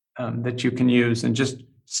that you can use, and just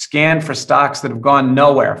scan for stocks that have gone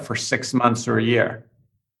nowhere for 6 months or a year.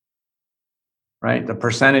 Right? The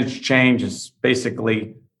percentage change is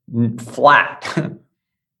basically flat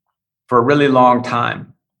for a really long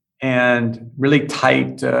time, and really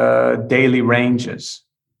tight daily ranges.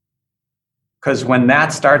 Because when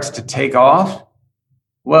that starts to take off,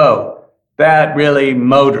 whoa, that really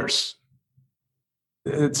motors.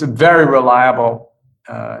 It's a very reliable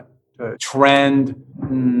trend, I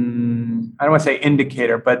don't want to say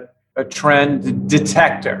indicator, but a trend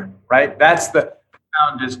detector, right? That's the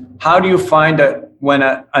found is how do you find when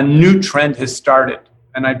a new trend has started?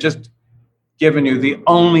 And I've just given you the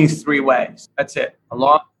only 3 ways. That's it.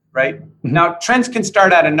 Right? Mm-hmm. Now, trends can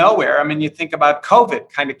start out of nowhere. I mean, you think about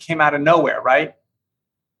COVID kind of came out of nowhere, right?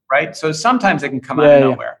 Right? So sometimes it can come out of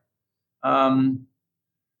nowhere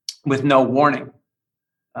with no warning.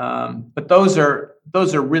 But those are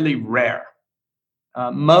really rare.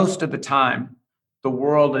 Most of the time, the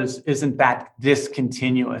world isn't that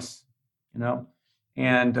discontinuous,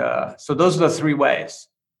 And so those are the 3 ways.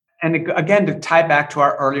 And again, to tie back to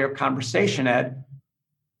our earlier conversation, Ed,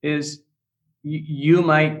 is you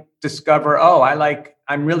might discover,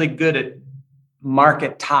 I'm really good at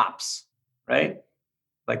market tops, right?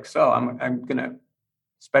 Like, so I'm going to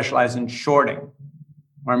specialize in shorting,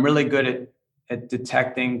 or I'm really good at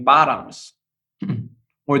detecting bottoms,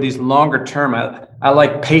 or these longer term. I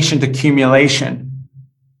like patient accumulation,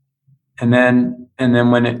 and then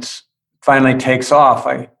when it finally takes off,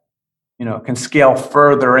 I can scale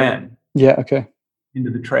further in. Yeah. Okay.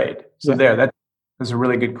 Into the trade. So that was a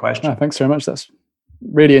really good question. Oh, thanks very much. That's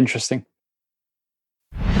really interesting.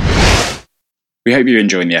 We hope you're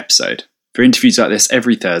enjoying the episode. For interviews like this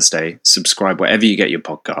every Thursday, subscribe wherever you get your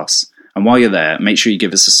podcasts. And while you're there, make sure you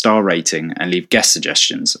give us a star rating and leave guest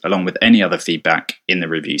suggestions along with any other feedback in the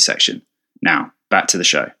review section. Now, back to the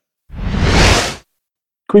show.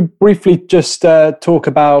 Could we briefly just talk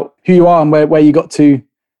about who you are and where you got to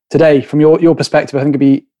today from your perspective? I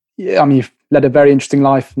think you've led a very interesting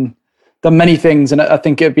life and done many things, and I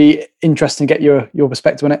think it'd be interesting to get your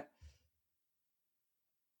perspective on it.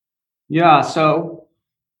 Yeah, so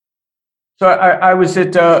I was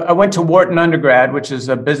I went to Wharton undergrad, which is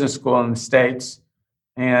a business school in the States,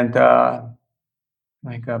 and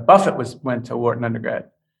Buffett went to Wharton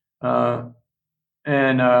undergrad,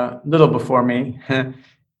 and a little before me.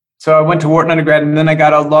 So I went to Wharton undergrad, and then I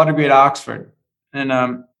got a law degree at Oxford, and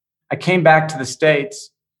I came back to the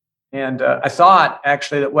States, and I thought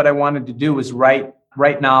actually that what I wanted to do was write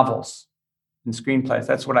write novels and screenplays.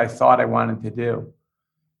 That's what I thought I wanted to do.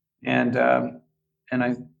 And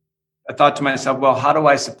I thought to myself, well, how do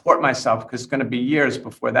I support myself? Because it's going to be years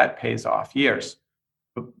before that pays off, years.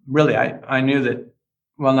 But really, I knew that,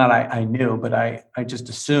 well, not I knew, but I just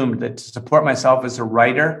assumed that to support myself as a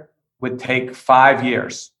writer would take 5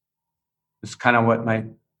 years. It's kind of what my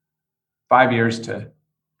 5 years to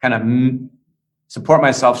kind of support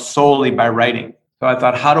myself solely by writing. So I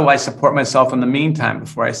thought, how do I support myself in the meantime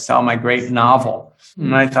before I sell my great novel?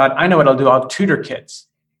 And I thought, I know what I'll do. I'll tutor kids.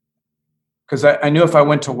 Because I knew if I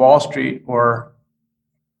went to Wall Street or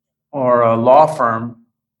a law firm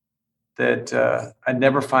that I'd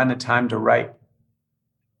never find the time to write.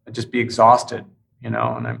 I'd just be exhausted, and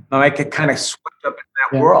I get kind of swept up in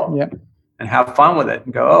that world and have fun with it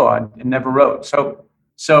and go, oh, I never wrote. So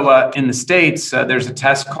in the States, there's a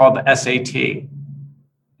test called the SAT.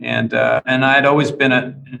 And I'd always been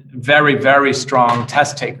a very, very strong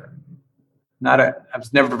test taker. I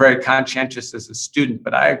was never very conscientious as a student,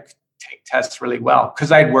 but I take tests really well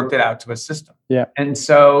because I'd worked it out to a system. Yeah. And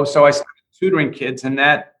so I started tutoring kids, and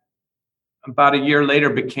that about a year later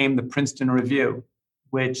became the Princeton Review,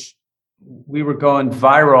 which we were going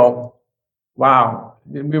viral. Wow.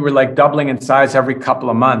 We were like doubling in size every couple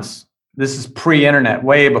of months. This is pre-internet,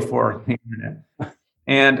 way before the internet.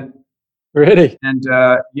 And really? And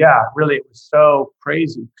really, it was so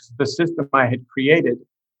crazy because the system I had created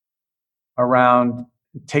around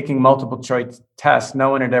taking multiple choice tests, no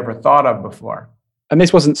one had ever thought of before. And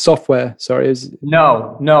this wasn't software, sorry.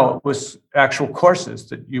 No, it was actual courses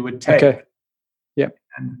that you would take. Okay. Yeah.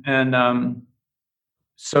 And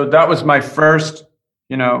so that was my first,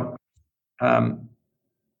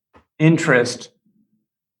 interest.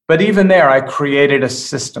 But even there, I created a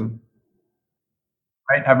system.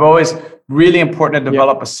 Right? I've always really important to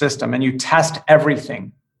develop a system, and you test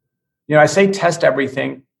everything. I say test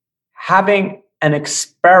everything, having an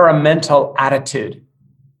experimental attitude.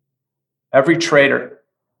 Every trader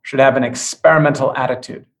should have an experimental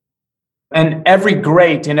attitude. And every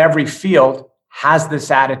great in every field has this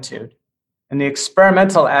attitude. And the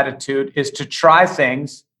experimental attitude is to try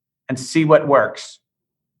things and see what works.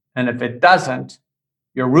 And if it doesn't,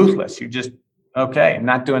 you're ruthless. You just, okay, I'm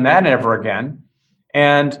not doing that ever again.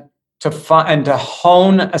 And to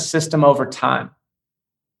hone a system over time.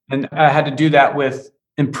 And I had to do that with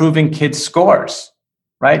improving kids' scores,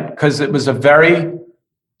 right? Because it was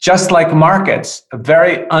just like markets, a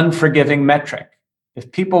very unforgiving metric.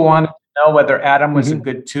 If people wanted to know whether Adam was a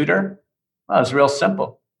good tutor, well, it's real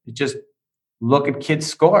simple. You just look at kids'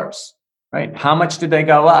 scores, right? How much did they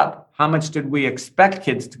go up? How much did we expect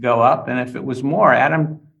kids to go up? And if it was more,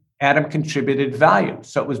 Adam contributed value.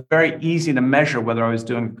 So it was very easy to measure whether I was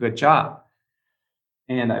doing a good job.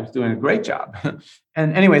 And I was doing a great job.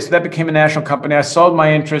 And anyway, so that became a national company. I sold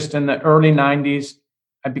my interest in the early 90s.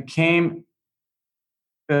 I became,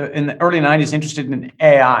 in the early 90s, interested in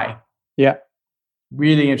AI. Yeah.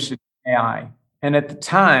 Really interested in AI. And at the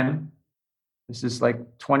time, this is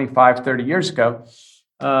like 25, 30 years ago,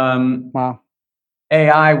 wow.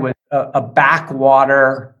 AI was a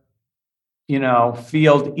backwater,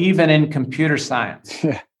 field, even in computer science.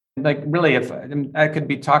 Yeah. Like really, if I could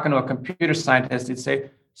be talking to a computer scientist, he'd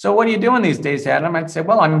say, so what are you doing these days, Adam? I'd say,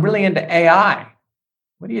 well, I'm really into AI.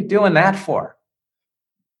 What are you doing that for?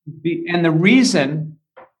 And the reason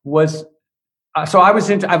was, I've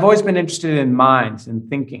always been interested in minds and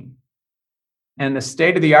thinking. And the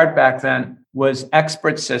state of the art back then was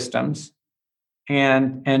expert systems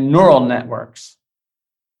and neural networks.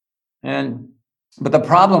 But the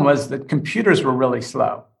problem was that computers were really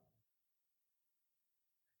slow.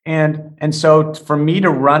 And so for me to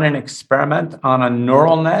run an experiment on a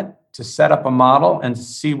neural net to set up a model and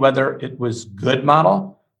see whether it was good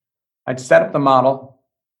model, I'd set up the model,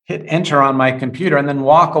 hit enter on my computer, and then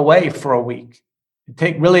walk away for a week. It'd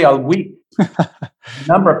take really a week.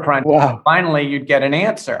 Number crunch. Wow. Finally, you'd get an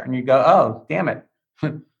answer and you go, oh, damn it.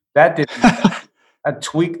 That didn't. I'd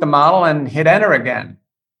tweak the model and hit enter again.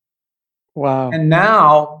 Wow. And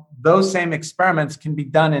now those same experiments can be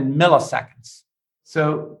done in milliseconds.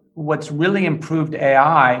 So what's really improved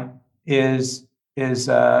AI is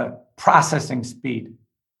processing speed,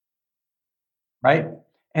 right?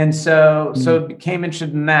 And so became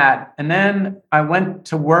interested in that. And then I went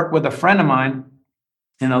to work with a friend of mine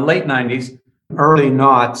in the late 90s, early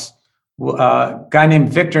noughts, a guy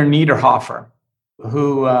named Victor Niederhofer,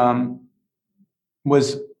 who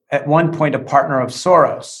was at one point a partner of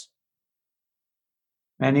Soros.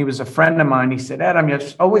 And he was a friend of mine. He said, Adam, you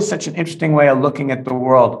have always such an interesting way of looking at the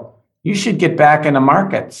world. You should get back into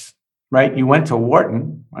markets, right? You went to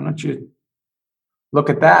Wharton. Why don't you look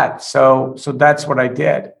at that. So that's what I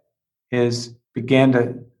did, is began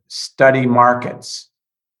to study markets.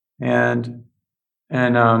 And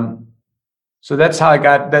so that's how I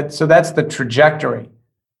got that. So that's the trajectory.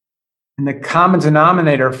 And the common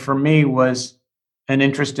denominator for me was an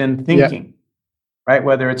interest in thinking, right?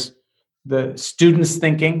 Whether it's the students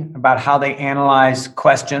thinking about how they analyze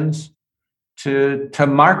questions to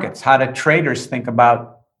markets, how do traders think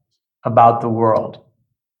about the world,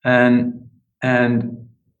 and then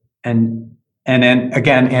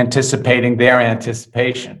again anticipating their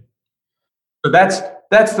anticipation. So that's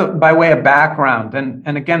by way of background,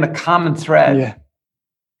 and again the common thread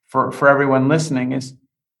for everyone listening is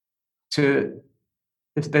to,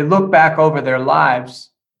 if they look back over their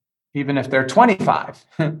lives, even if they're 25,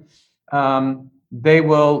 they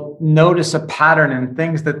will notice a pattern in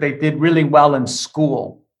things that they did really well in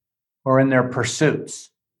school or in their pursuits.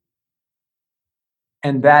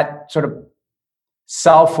 And that sort of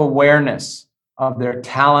self-awareness of their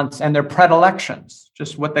talents and their predilections,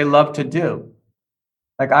 just what they love to do.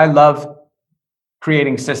 Like, I love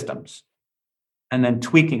creating systems and then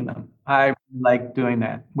tweaking them. I like doing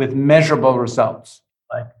that with measurable results.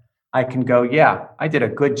 Like, I can go, yeah, I did a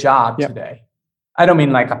good job today. I don't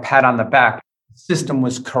mean like a pat on the back. The system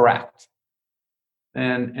was correct.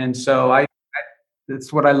 And so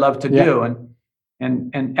it's what I love to do.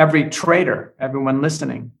 And every trader, everyone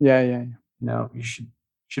listening, you know, you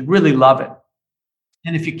should really love it.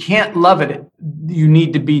 And if you can't love it, you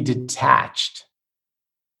need to be detached,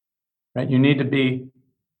 right? You need to be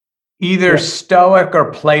either stoic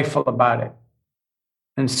or playful about it.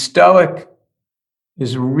 And stoic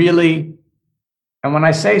is really, and when I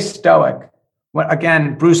say stoic,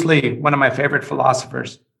 again, Bruce Lee, one of my favorite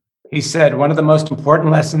philosophers, he said one of the most important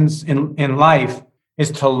lessons in life is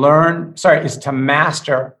to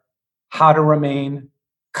master how to remain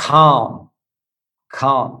calm.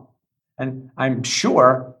 And I'm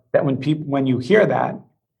sure that when you hear that,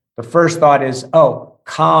 the first thought is, oh,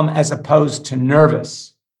 calm as opposed to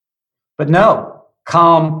nervous. But no,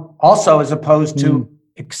 calm also as opposed to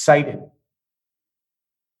excited,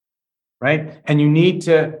 right? And you need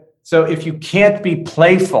to, so if you can't be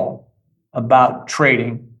playful about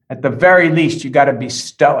trading, at the very least, you got to be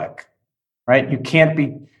stoic, right? You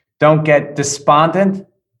don't get despondent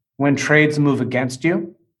when trades move against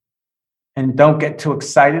you, and don't get too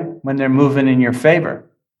excited when they're moving in your favor.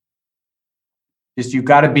 Just, you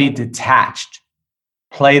got to be detached,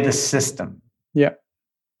 play the system. Yeah.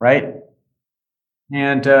 Right?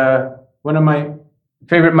 And one of my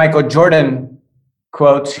favorite Michael Jordan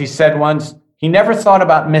quotes, he said once, he never thought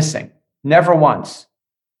about missing, never once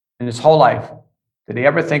in his whole life did he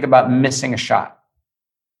ever think about missing a shot.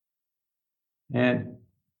 And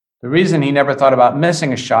the reason he never thought about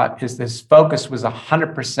missing a shot is his focus was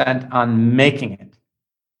 100% on making it.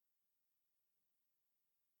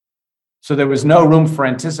 So there was no room for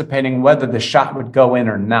anticipating whether the shot would go in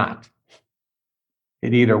or not.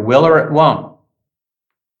 It either will or it won't.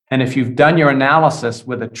 And if you've done your analysis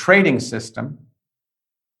with a trading system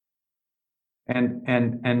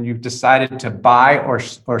and you've decided to buy or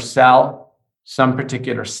sell some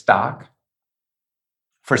particular stock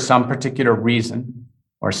for some particular reason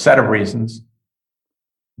or set of reasons,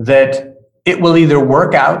 that it will either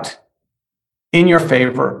work out in your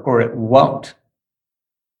favor or it won't.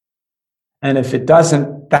 And if it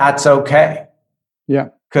doesn't, that's okay. Yeah.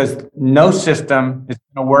 Because no system is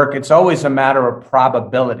going to work. It's always a matter of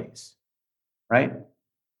probabilities, right?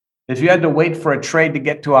 If you had to wait for a trade to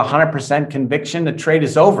get to 100% conviction, the trade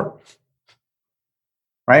is over,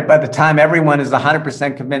 right? By the time everyone is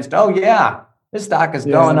 100% convinced, oh yeah, this stock is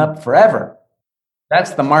going up forever.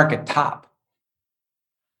 That's the market top.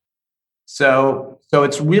 So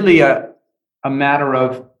it's really a matter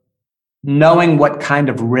of knowing what kind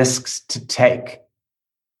of risks to take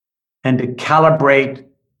and to calibrate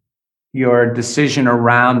your decision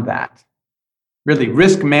around that. Really,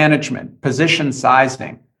 risk management, position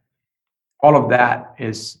sizing, all of that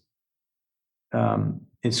is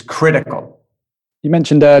critical. You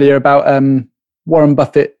mentioned earlier about Warren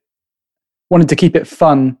Buffett wanted to keep it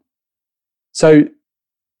fun. So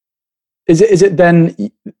is it then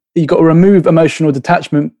you got to remove emotional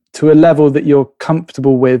detachment to a level that you're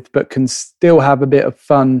comfortable with, but can still have a bit of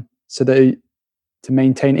fun so that to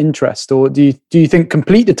maintain interest? Or do you think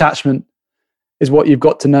complete detachment is what you've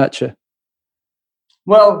got to nurture?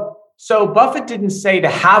 Well, so Buffett didn't say to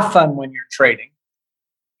have fun when you're trading.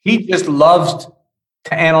 He just loves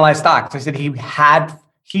to analyze stocks. I said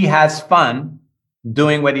he has fun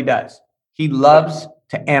doing what he does. He loves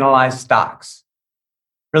to analyze stocks.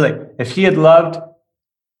 Really, if he had loved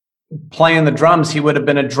playing the drums, he would have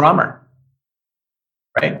been a drummer.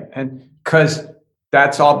 right? And because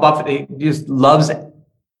that's all Buffett, he just loves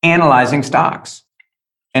analyzing stocks,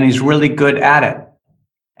 and he's really good at it.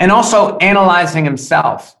 And also analyzing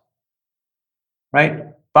himself, right?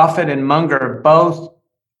 Buffett and Munger both,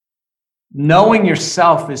 knowing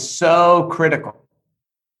yourself is so critical,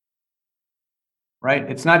 right?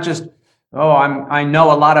 It's not just, oh, I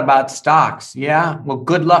know a lot about stocks. Yeah, well,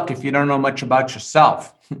 good luck if you don't know much about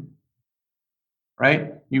yourself,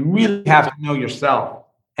 right? You really have to know yourself.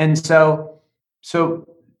 And so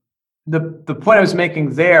the point I was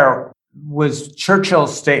making there was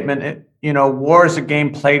Churchill's statement, war is a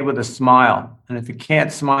game played with a smile. And if you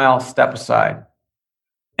can't smile, step aside.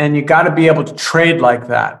 And you got to be able to trade like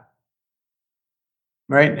that,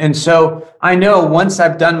 right? And so I know once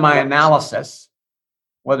I've done my analysis,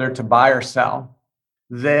 whether to buy or sell,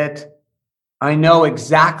 that I know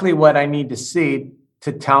exactly what I need to see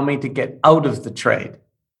to tell me to get out of the trade.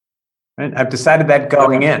 Right? I've decided that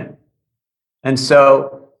going in. And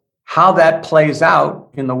so how that plays out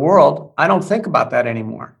in the world, I don't think about that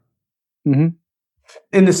anymore. Mm-hmm.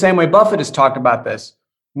 In the same way Buffett has talked about this.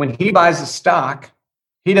 When he buys a stock,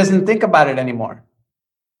 he doesn't think about it anymore.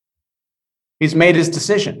 He's made his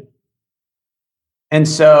decision. And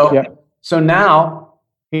so, so now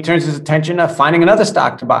he turns his attention to finding another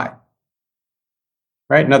stock to buy,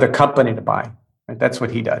 right? Another company to buy. Right? That's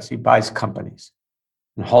what he does. He buys companies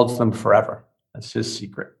and holds them forever. That's his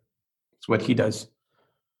secret. It's what he does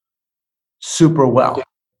super well. Yeah.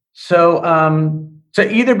 So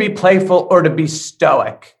to either be playful or to be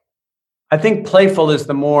stoic. I think playful is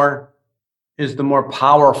the more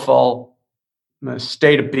powerful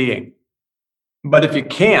state of being. But if you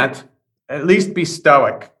can't, at least be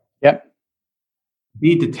stoic. Yep.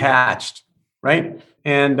 Be detached, right?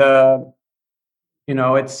 And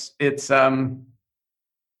it's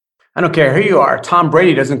I don't care who you are. Tom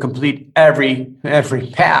Brady doesn't complete every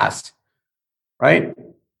pass, right?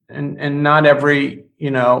 And not every,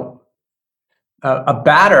 a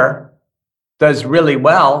batter does really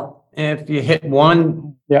well. If you hit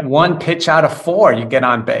one pitch out of 4, you get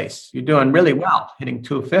on base. You're doing really well, hitting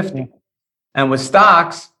 250. And with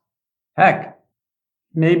stocks, heck,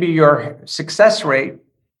 maybe your success rate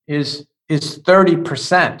is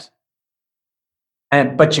 30%.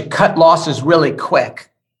 But you cut losses really quick.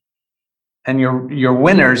 And your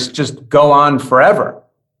winners just go on forever.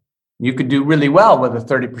 You could do really well with a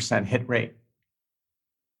 30% hit rate.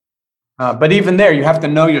 But even there, you have to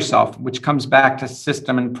know yourself, which comes back to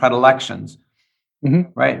system and predilections,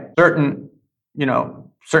 right?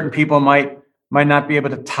 Certain people might not be able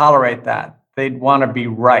to tolerate that. They'd want to be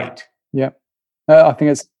right. Yeah, I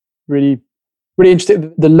think it's really, really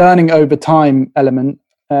interesting. The learning over time element,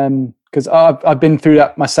 because I've been through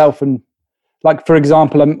that myself, and like for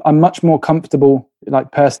example, I'm much more comfortable, like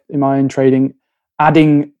in my own trading,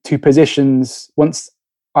 adding to positions once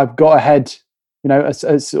I've got ahead. A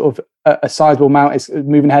sort of a sizable amount is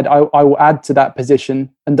moving ahead. I will add to that position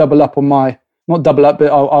and double up on not double up,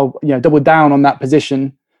 but I'll double down on that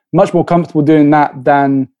position. Much more comfortable doing that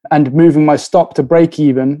and moving my stop to break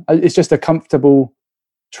even. It's just a comfortable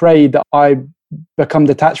trade that I become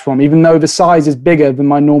detached from, even though the size is bigger than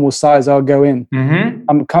my normal size. I'll go in. Mm-hmm.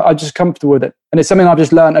 I'm just comfortable with it, and it's something I've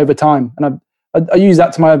just learned over time. And I use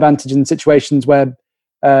that to my advantage in situations where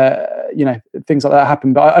things like that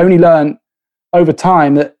happen. But I only learned over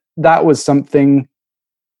time that was something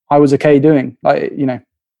I was okay doing.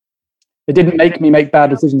 It didn't make me make bad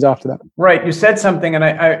decisions after that. Right. You said something, and I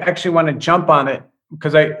actually want to jump on it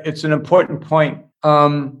because it's an important point,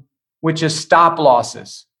 which is stop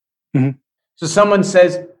losses. Mm-hmm. So someone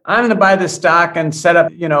says, I'm going to buy this stock and set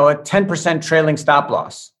up, a 10% trailing stop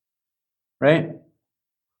loss, right?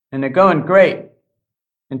 And they're going great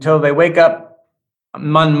until they wake up on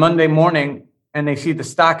Monday morning and they see the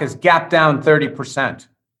stock has gapped down 30%.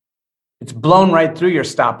 It's blown right through your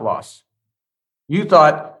stop loss. You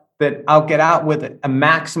thought that I'll get out with a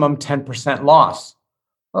maximum 10% loss.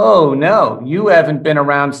 Oh no, you haven't been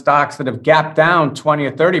around stocks that have gapped down 20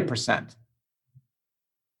 or 30%.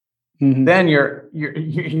 Mm-hmm. Then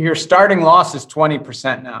your starting loss is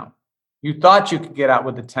 20% now. You thought you could get out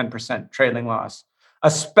with a 10% trailing loss,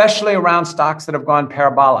 especially around stocks that have gone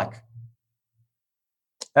parabolic.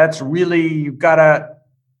 That's really, you've got to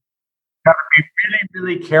be really,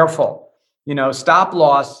 really careful. Stop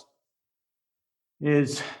loss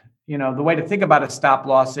is, the way to think about a stop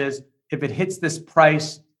loss is if it hits this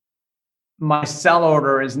price, my sell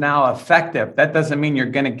order is now effective. That doesn't mean you're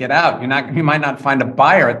going to get out. You might not find a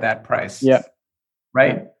buyer at that price. Yeah.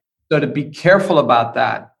 Right. So to be careful about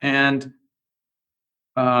that. And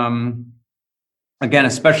again,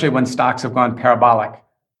 especially when stocks have gone parabolic.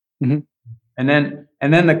 Mm-hmm. And then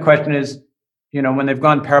the question is, when they've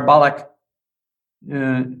gone parabolic,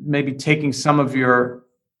 maybe taking some of your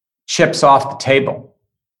chips off the table.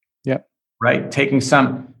 Yeah. Right. Taking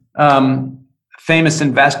some famous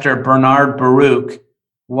investor, Bernard Baruch,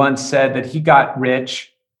 once said that he got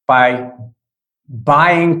rich by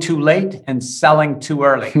buying too late and selling too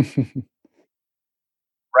early.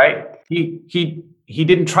 Right. He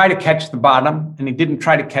didn't try to catch the bottom, and he didn't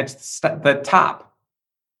try to catch the top.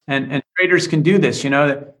 And traders can do this.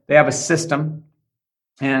 They have a system,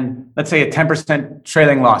 and let's say a 10%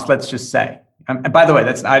 trailing loss. Let's just say. And by the way,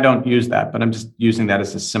 I don't use that, but I'm just using that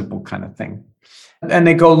as a simple kind of thing. And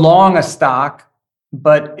they go long a stock,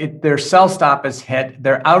 but their sell stop is hit.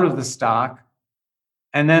 They're out of the stock,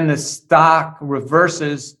 and then the stock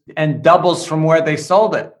reverses and doubles from where they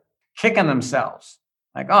sold it, kicking themselves.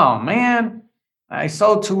 Like, oh man, I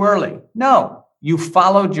sold too early. No, you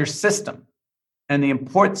followed your system. And the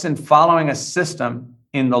importance in following a system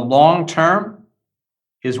in the long term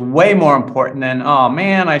is way more important than, oh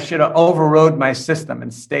man, I should have overrode my system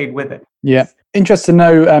and stayed with it. Yeah. Interesting to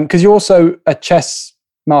know, because you're also a chess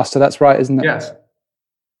master, that's right, isn't it? Yes.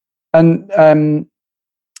 And I'm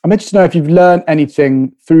interested to know if you've learned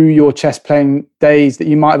anything through your chess playing days that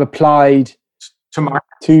you might have applied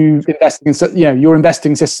to investing in, your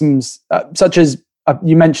investing systems, such as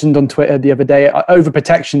you mentioned on Twitter the other day,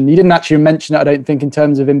 overprotection. You didn't actually mention it, I don't think, in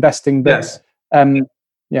terms of investing. But, yes.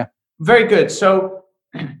 Yeah. Very good. So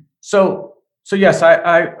yes,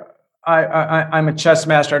 I'm a chess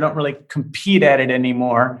master. I don't really compete at it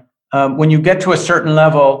anymore. When you get to a certain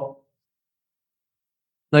level,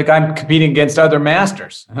 like I'm competing against other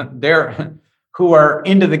masters. They're who are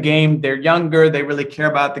into the game. They're younger. They really care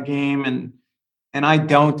about the game, and I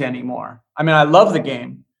don't anymore. I mean, I love the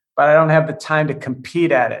game, but I don't have the time to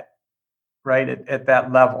compete at it, right, at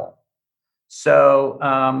that level. So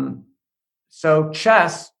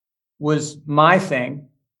chess was my thing.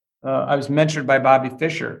 I was mentored by Bobby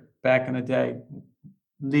Fischer back in the day,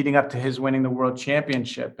 leading up to his winning the world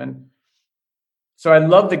championship. And so I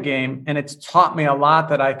love the game, and it's taught me a lot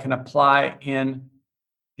that I can apply in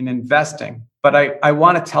investing. But I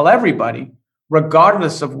want to tell everybody,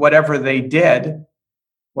 regardless of whatever they did,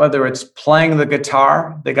 whether it's playing the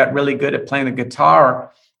guitar, they got really good at playing the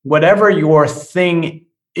guitar, whatever your thing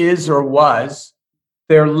is or was,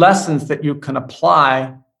 there are lessons that you can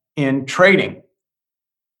apply in trading.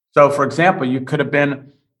 So, for example, you could have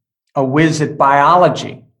been a whiz at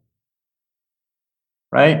biology,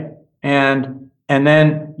 right? And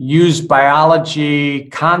then use biology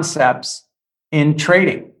concepts in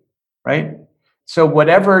trading, right? So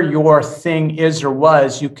whatever your thing is or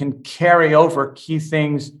was, you can carry over key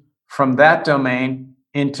things from that domain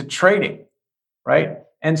into trading, right?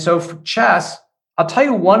 And so for chess, I'll tell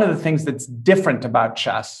you one of the things that's different about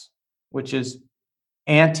chess, which is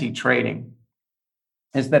anti-trading,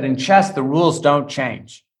 is that in chess, the rules don't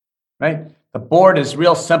change, right? The board is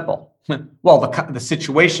real simple. Well, the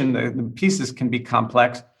situation, the pieces can be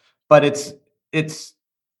complex, but it's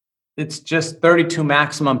just 32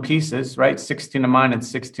 maximum pieces, right? 16 of mine and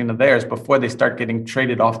 16 of theirs before they start getting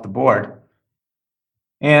traded off the board.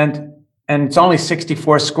 And it's only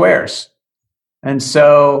 64 squares. And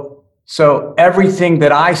so everything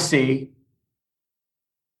that I see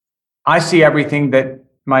everything that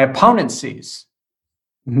my opponent sees.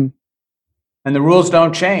 Mm-hmm. And the rules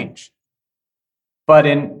don't change. But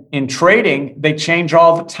in trading, they change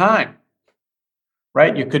all the time,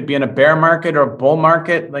 right? You could be in a bear market or a bull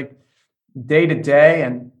market, like day to day,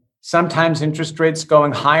 and sometimes interest rates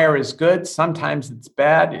going higher is good, sometimes it's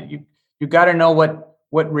bad. You got to know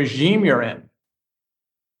what regime you're in.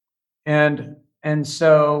 And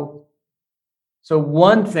so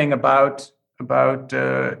one thing about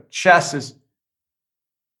chess is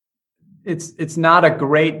it's not a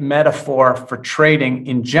great metaphor for trading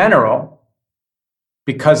in general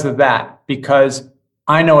because of that, because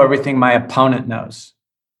I know everything my opponent knows.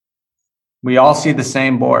 We all see the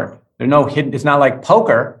same board. There's no hidden, it's not like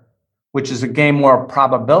poker, which is a game more of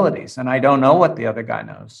probabilities, and I don't know what the other guy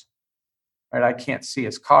knows, right? I can't see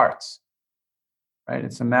his cards, right?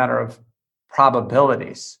 It's a matter of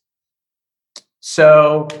probabilities.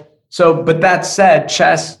 So, but that said,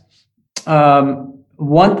 chess,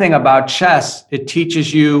 one thing about chess, it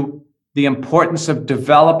teaches you the importance of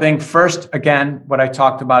developing first, again, what I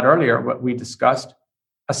talked about earlier, what we discussed,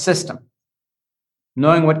 a system,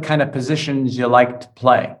 knowing what kind of positions you like to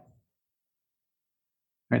play.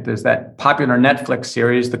 Right? There's that popular Netflix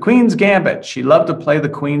series, The Queen's Gambit. She loved to play the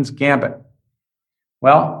Queen's Gambit.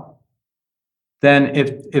 Well, then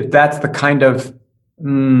if that's the kind of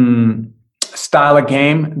style of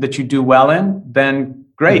game that you do well in, then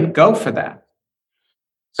great, go for that.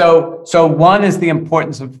 So one is the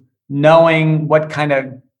importance of knowing what kind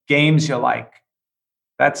of games you like.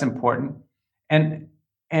 That's important. And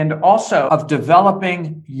also of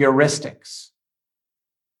developing heuristics.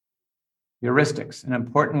 Heuristics, an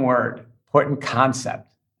important word, important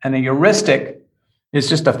concept. And a heuristic is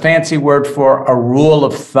just a fancy word for a rule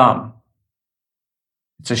of thumb.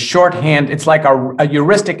 It's a shorthand. It's like a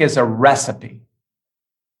heuristic is a recipe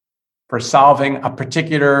for solving a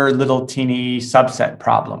particular little teeny subset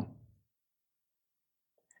problem.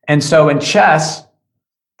 And so in chess,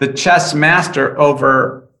 the chess master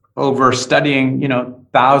over studying,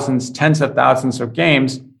 thousands, tens of thousands of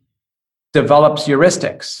games, develops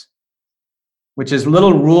heuristics, which is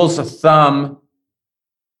little rules of thumb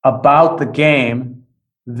about the game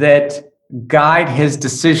that guide his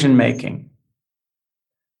decision making.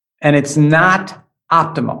 And it's not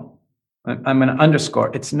optimal. I'm going to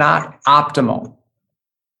underscore, it's not optimal.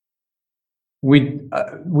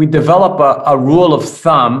 We develop a rule of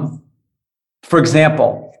thumb. For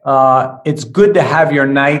example, it's good to have your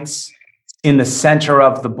knights in the center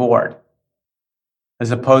of the board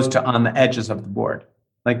as opposed to on the edges of the board.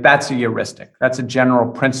 Like that's a heuristic. That's a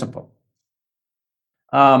general principle.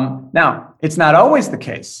 Now, it's not always the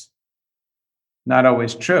case. Not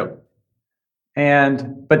always true.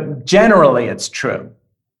 But generally it's true.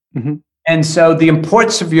 Mm-hmm. And so the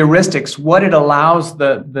importance of heuristics, what it allows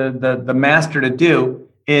the master to do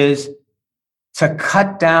is to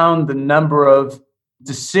cut down the number of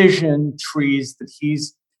decision trees that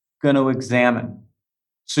he's going to examine.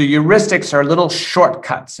 So heuristics are little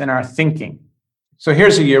shortcuts in our thinking. So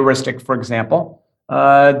here's a heuristic, for example.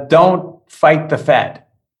 Don't fight the Fed,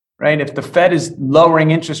 right? If the Fed is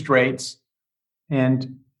lowering interest rates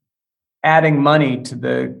and adding money to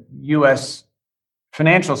the U.S.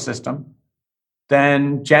 financial system,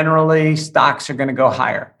 then generally stocks are going to go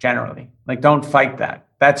higher, generally. Like, don't fight that.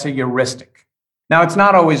 That's a heuristic. Now, it's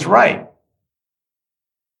not always right,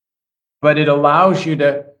 but it allows you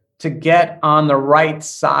to get on the right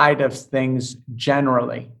side of things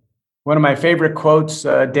generally. One of my favorite quotes,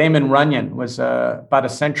 Damon Runyon was about a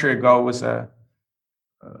century ago, was a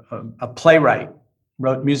playwright,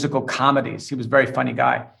 wrote musical comedies. He was a very funny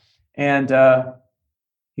guy. And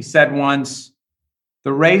he said once,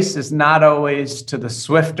 the race is not always to the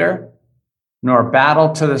swifter, nor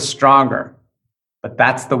battle to the stronger, but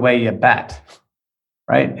that's the way you bet,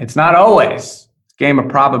 right? It's not always. It's a game of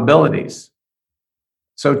probabilities.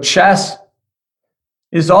 So chess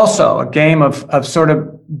is also a game of sort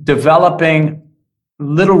of developing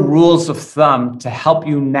little rules of thumb to help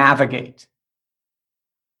you navigate.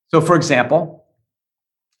 So for example,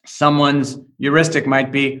 someone's heuristic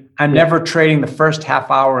might be, I'm never trading the first half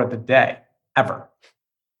hour of the day, ever,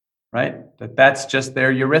 right? That's just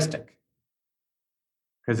their heuristic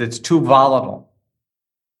because it's too volatile,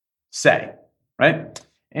 say, right?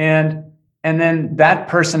 And then that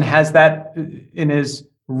person has that in his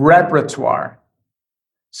repertoire.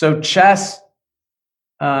 So chess,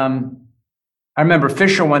 I remember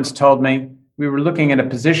Fisher once told me, we were looking at a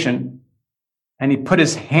position and he put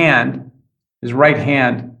his hand, his right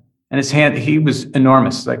hand, and his hand, he was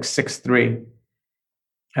enormous, like 6'3".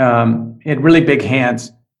 He had really big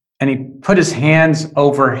hands. And he put his hands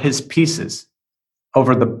over his pieces,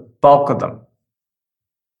 over the bulk of them.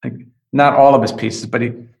 Like, not all of his pieces, but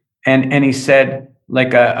he said,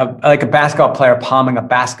 like a basketball player palming a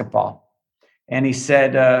basketball. And he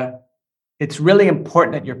said, it's really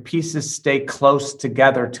important that your pieces stay close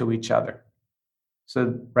together to each other.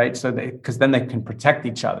 So, right, because then they can protect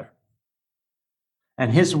each other.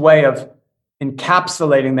 And his way of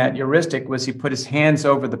encapsulating that heuristic was he put his hands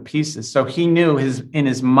over the pieces. So he knew in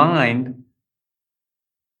his mind,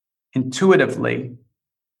 intuitively,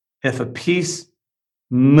 if a piece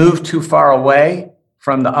moved too far away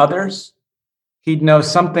from the others, he'd know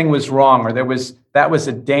something was wrong, or that was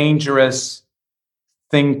a dangerous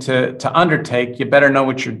thing to undertake. You better know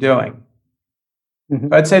what you're doing. Mm-hmm.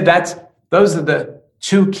 So I'd say those are the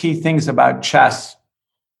two key things about chess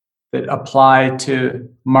that apply to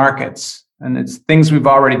markets. And it's things we've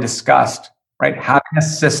already discussed, right? Having a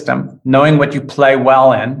system, knowing what you play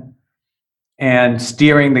well in, and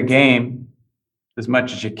steering the game as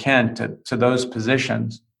much as you can to those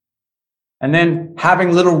positions. And then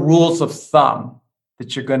having little rules of thumb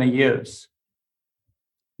that you're going to use.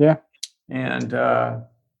 Yeah. And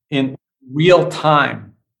in real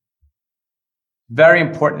time, very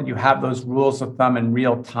important that you have those rules of thumb in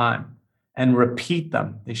real time and repeat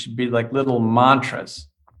them. They should be like little mantras.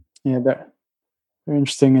 Yeah, very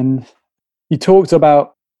interesting. And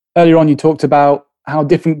earlier on, you talked about how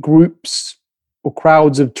different groups or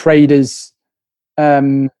crowds of traders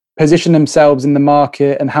position themselves in the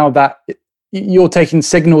market, and how that you're taking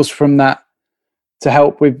signals from that to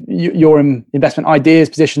help with your investment ideas,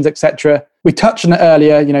 positions, etc. We touched on it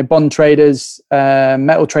earlier, bond traders,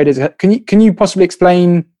 metal traders. Can you possibly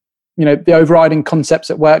explain, the overriding concepts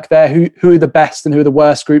at work there? Who are the best and who are the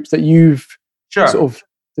worst groups that you've sort of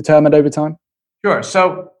determined over time? Sure.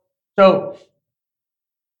 So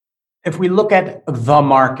if we look at the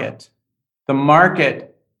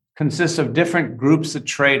market consists of different groups of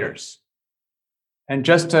traders. And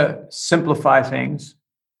just to simplify things,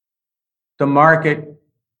 the market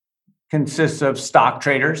consists of stock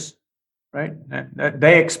traders, right?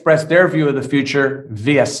 They express their view of the future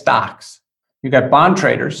via stocks. You got bond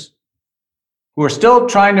traders who are still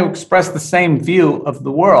trying to express the same view of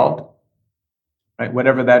the world, right?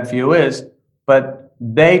 Whatever that view is, but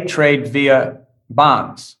they trade via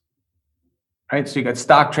bonds, right? So you got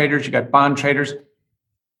stock traders, you got bond traders,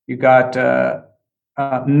 you got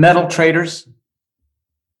metal traders,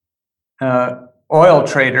 oil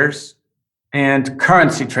traders, and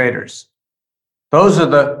currency traders. Those are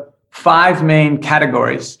the 5 main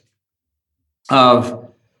categories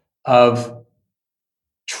of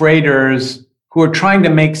traders who are trying to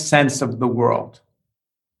make sense of the world,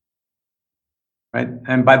 right?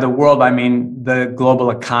 And by the world, I mean the global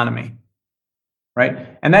economy,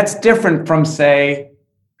 right? And that's different from, say,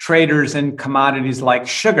 traders in commodities like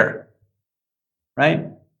sugar, right?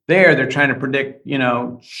 They're trying to predict,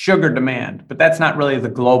 sugar demand, but that's not really the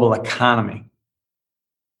global economy,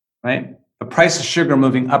 right? The price of sugar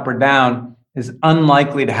moving up or down is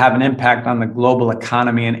unlikely to have an impact on the global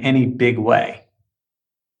economy in any big way.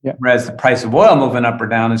 Yeah. Whereas the price of oil moving up or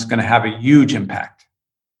down is going to have a huge impact.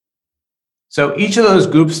 So each of those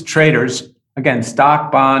groups of traders, again,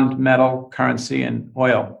 stock, bond, metal, currency, and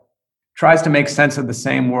oil, tries to make sense of the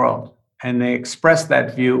same world. And they express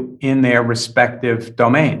that view in their respective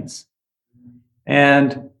domains.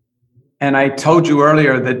 And I told you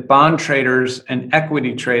earlier that bond traders and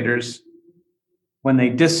equity traders, when they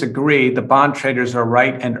disagree, the bond traders are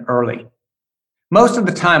right and early. Most of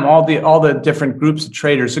the time, all the different groups of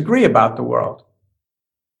traders agree about the world.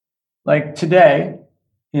 Like today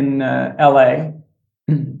in LA,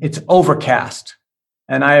 it's overcast.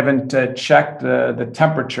 And I haven't checked the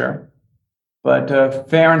temperature. But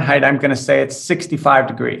Fahrenheit, I'm going to say it's 65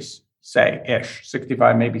 degrees, say-ish.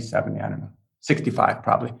 65, maybe 70, I don't know. 65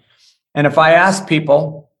 probably. And if I ask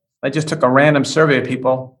people, I just took a random survey of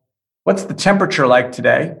people, what's the temperature like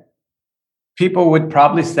today? People would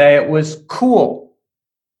probably say it was cool.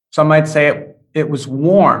 Some might say it was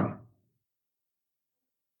warm,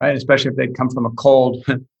 right? Especially if they'd come from a cold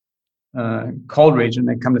region,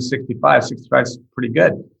 they come to 65. 65 is pretty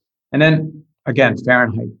good. And then, again,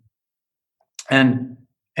 Fahrenheit.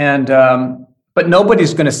 But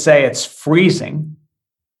nobody's going to say it's freezing.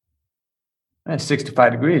 It's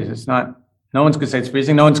 65 degrees. It's not. No one's going to say it's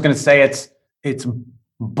freezing. No one's going to say it's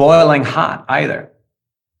boiling hot either.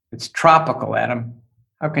 It's tropical, Adam.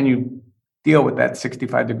 How can you deal with that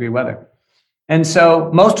 65-degree weather? And so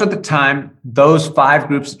most of the time, those 5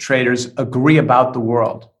 groups of traders agree about the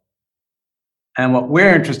world. And what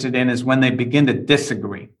we're interested in is when they begin to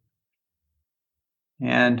disagree.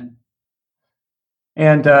 And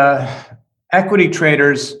equity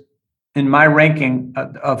traders, in my ranking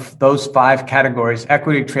of those 5 categories,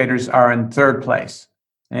 equity traders are in 3rd place.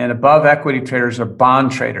 And above equity traders are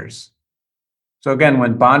bond traders. So again,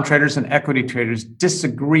 when bond traders and equity traders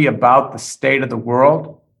disagree about the state of the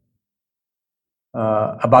world,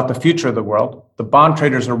 about the future of the world, the bond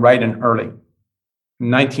traders are right and early,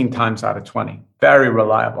 19 times out of 20, very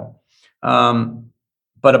reliable.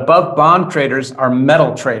 But above bond traders are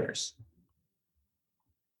metal traders.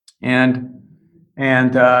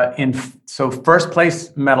 So first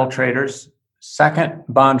place metal traders, 2nd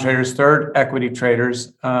bond traders, 3rd equity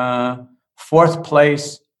traders, 4th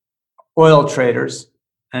place oil traders,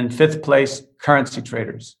 and 5th place currency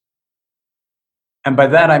traders. And by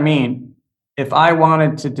that I mean, if I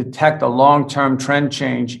wanted to detect a long-term trend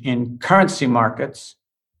change in currency markets,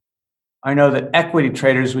 I know that equity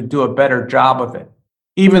traders would do a better job of it,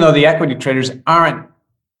 even though the equity traders aren't,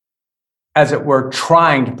 as it were,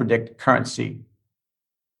 trying to predict currency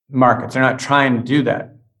markets. They're not trying to do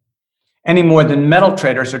that any more than metal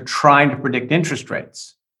traders are trying to predict interest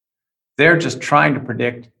rates. They're just trying to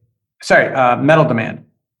predict, metal demand.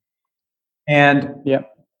 And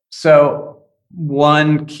so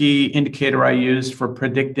one key indicator I use for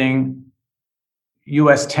predicting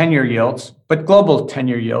US 10-year yields, but global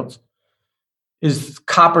 10-year yields, is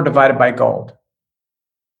copper divided by gold.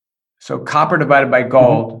 So copper divided by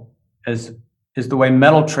gold is the way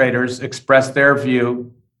metal traders express their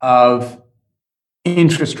view of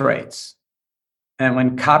interest rates. And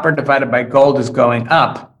when copper divided by gold is going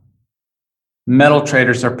up, metal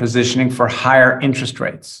traders are positioning for higher interest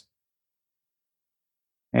rates.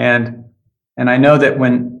 And I know that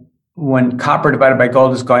when copper divided by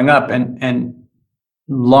gold is going up and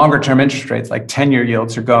longer term interest rates like 10-year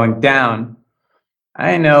yields are going down,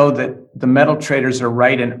 I know that the metal traders are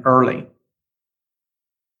right and early.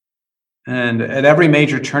 And at every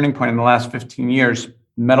major turning point in the last 15 years,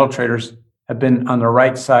 metal traders have been on the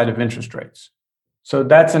right side of interest rates. So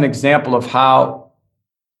that's an example of how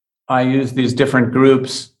I use these different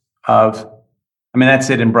groups of, that's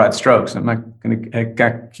it in broad strokes. I'm not going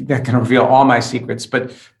to reveal all my secrets,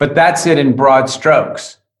 but that's it in broad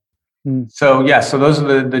strokes. So so those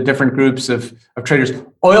are the different groups of traders.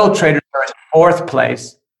 Oil traders are in fourth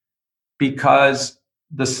place because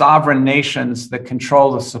the sovereign nations that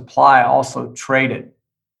control the supply also trade it,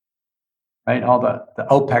 right? All the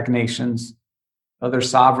OPEC nations, other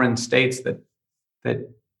sovereign states that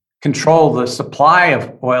control the supply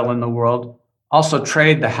of oil in the world also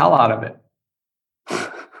trade the hell out of it,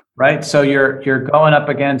 right? So you're going up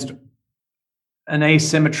against an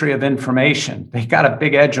asymmetry of information. They got a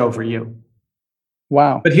big edge over you.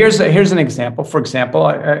 Wow. But here's an example. For example,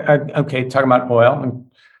 talking about oil.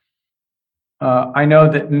 I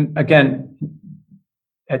know that, again,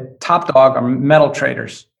 at top dog are metal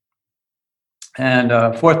traders, and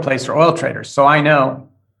fourth place are oil traders. So I know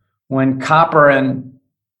when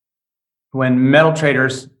metal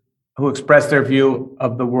traders who express their view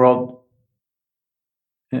of the world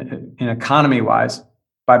in economy-wise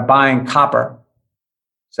by buying copper,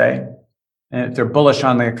 say, and if they're bullish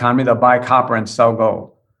on the economy, they'll buy copper and sell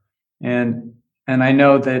gold. And I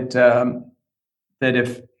know that that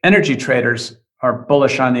if energy traders are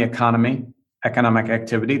bullish on the economy, economic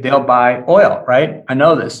activity, they'll buy oil, right? I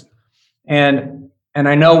know this. And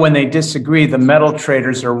I know when they disagree, the metal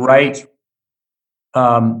traders are right,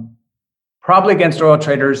 probably against oil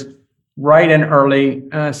traders, right and early,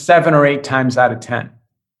 7 or 8 times out of 10.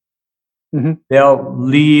 Mm-hmm. They'll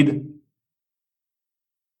lead,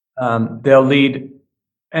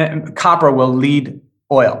 and copper will lead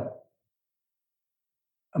oil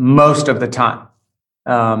most of the time.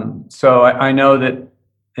 So I know that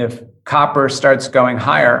if copper starts going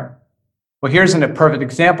higher, well, here's a perfect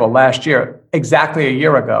example. Last year, exactly a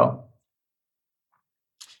year ago,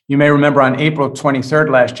 you may remember on April 23rd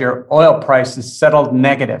last year, oil prices settled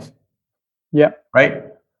negative. Yeah. Right?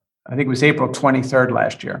 I think it was April 23rd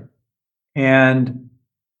last year. And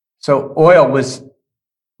so oil was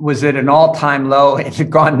at an all-time low. It had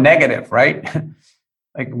gone negative, right?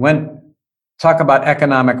 Like talk about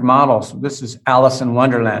economic models. This is Alice in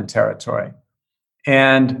Wonderland territory.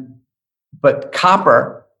 But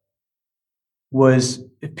copper was,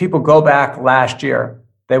 if people go back last year,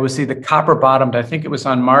 they would see the copper bottomed, I think it was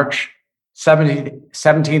on March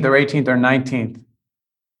 17th or 18th or 19th.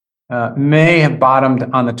 May have bottomed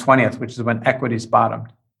on the 20th, which is when equities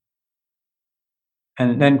bottomed.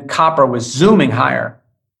 And then copper was zooming higher.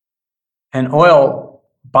 And oil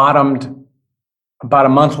bottomed about a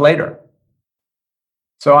month later.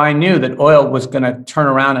 So I knew that oil was going to turn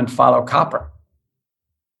around and follow copper.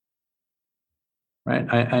 Right?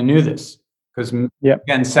 I knew this because,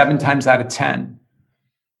 again, 7 times out of 10,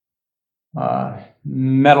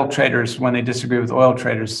 metal traders, when they disagree with oil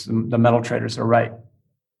traders, the metal traders are right.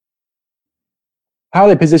 How are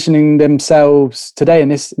they positioning themselves today in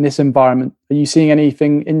this environment? Are you seeing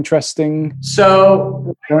anything interesting?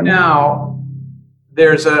 So right now,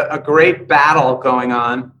 there's a great battle going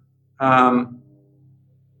on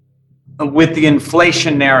with the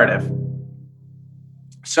inflation narrative.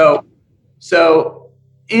 So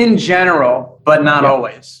in general, but not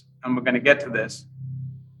always, and we're going to get to this,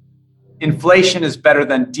 inflation is better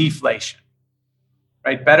than deflation,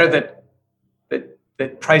 right? Better that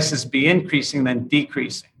prices be increasing than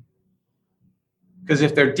decreasing. Because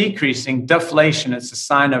if they're decreasing, deflation is a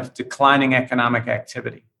sign of declining economic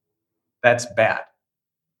activity. That's bad.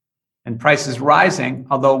 And prices rising,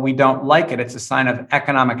 although we don't like it, it's a sign of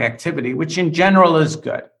economic activity, which in general is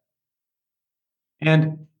good.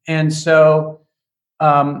 And so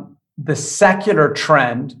the secular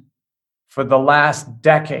trend for the last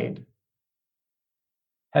decade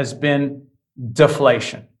has been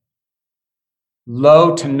deflation.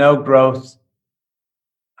 Low to no growth.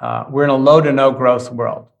 We're in a low to no growth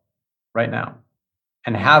world right now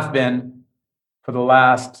and have been for the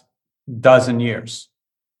last dozen years.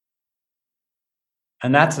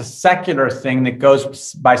 And that's a secular thing that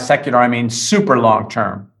goes, by secular, I mean super long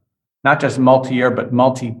term, not just multi-year, but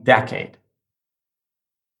multi-decade.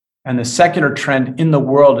 And the secular trend in the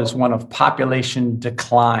world is one of population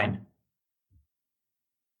decline.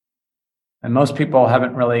 And most people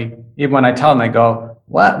haven't really, even when I tell them, they go,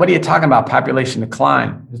 what are you talking about? Population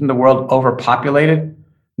decline. Isn't the world overpopulated?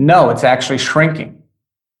 No, it's actually shrinking.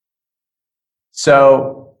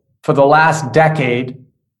 So for the last decade,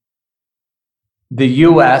 the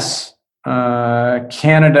US,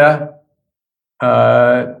 Canada,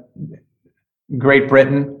 Great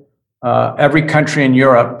Britain, every country in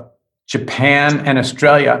Europe, Japan, and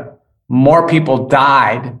Australia, more people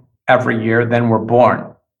died every year than were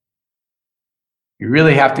born. You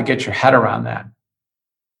really have to get your head around that.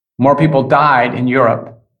 More people died in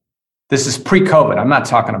Europe. This is pre-COVID. I'm not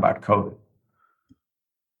talking about COVID.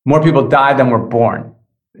 More people died than were born.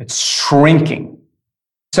 It's shrinking.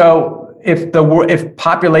 So if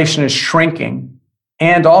population is shrinking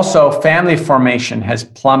and also family formation has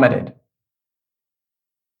plummeted,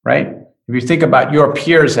 right? If you think about your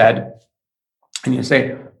peers, Ed, and you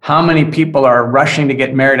say, how many people are rushing to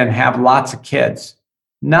get married and have lots of kids?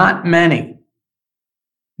 Not many.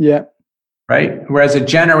 Yeah. Right? Whereas a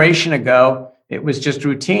generation ago, it was just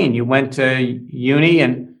routine. You went to uni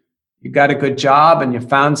and you got a good job and you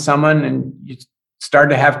found someone and you started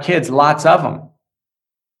to have kids, lots of them.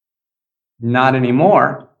 Not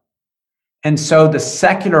anymore. And so the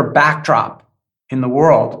secular backdrop in the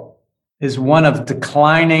world is one of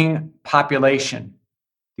declining population.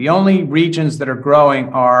 The only regions that are growing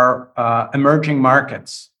are emerging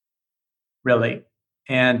markets, really,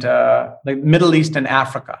 and the Middle East and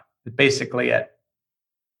Africa is basically it.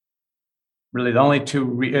 Really, the only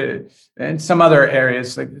two, and some other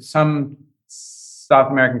areas, like some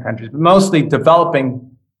South American countries, but mostly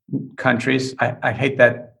developing countries. I hate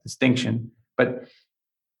that distinction, but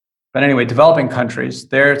anyway, developing countries,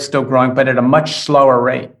 they're still growing, but at a much slower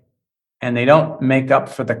rate. And they don't make up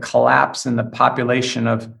for the collapse in the population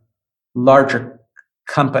of larger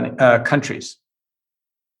countries.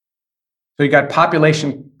 So you got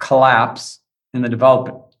population collapse in the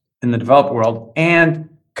developed world and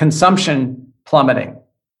consumption plummeting,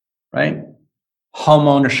 right? Home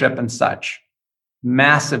ownership and such,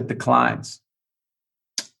 massive declines.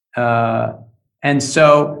 And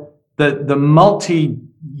so the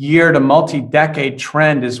multi-year to multi-decade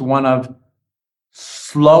trend is one of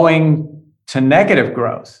slowing to negative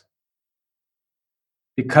growth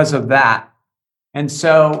because of that. And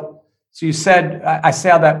so you said, I say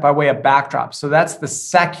all that by way of backdrop. So that's the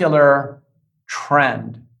secular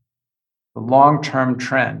trend, the long-term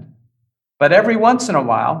trend. But every once in a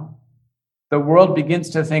while, the world begins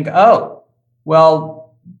to think, oh,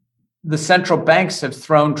 well, the central banks have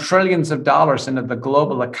thrown trillions of dollars into the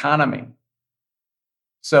global economy.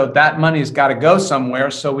 So that money's got to go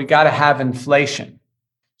somewhere. So we got to have inflation.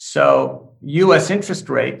 So US interest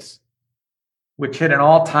rates, which hit an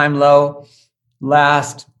all-time low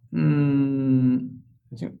last, I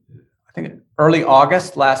think early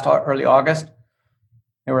August,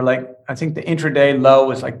 they were like, I think the intraday low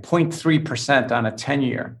was like 0.3% on a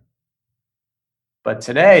 10-year. But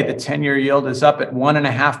today, the 10-year yield is up at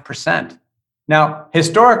 1.5%. Now,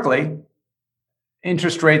 historically,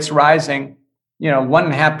 interest rates rising,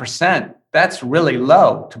 1.5%, that's really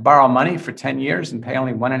low to borrow money for 10 years and pay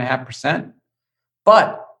only 1.5%.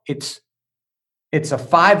 But it's a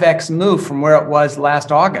 5x move from where it was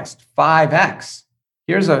last August, 5x.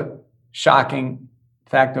 Here's a shocking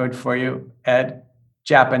factoid for you, Ed.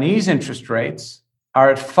 Japanese interest rates are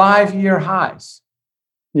at 5-year highs.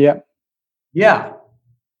 Yeah. Yeah,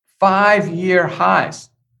 5-year highs.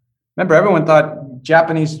 Remember, everyone thought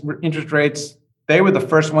Japanese interest rates, they were the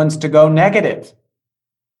first ones to go negative,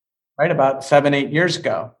 right? About 7-8 years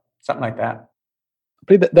ago, something like that. I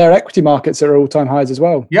believe that their equity markets are all-time highs as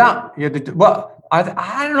well. Yeah. Well,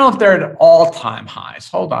 I don't know if they're at all-time highs.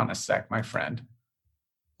 Hold on a sec, my friend.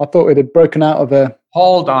 I thought it had broken out of a...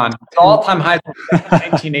 Hold on. All-time highs in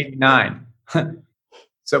 1989.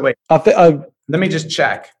 So wait, let me just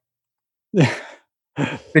check.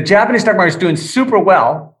 The Japanese stock market is doing super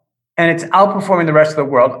well, and it's outperforming the rest of the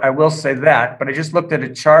world. I will say that, but I just looked at a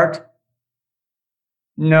chart.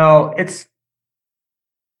 No,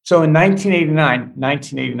 so in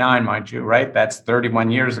 1989, mind you, right? That's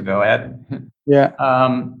 31 years ago, Ed. Yeah.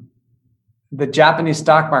 The Japanese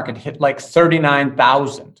stock market hit like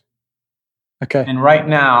 39,000. Okay. And right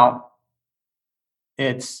now,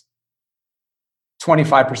 it's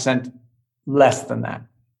 25% less than that.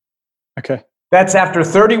 Okay. That's after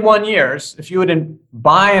 31 years. If you would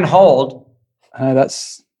buy and hold,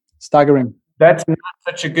 that's staggering. That's not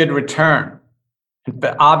such a good return.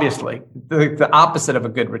 But obviously, the opposite of a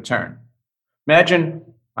good return. Imagine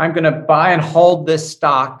I'm going to buy and hold this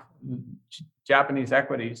stock, Japanese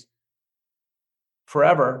equities,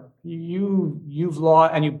 forever. You've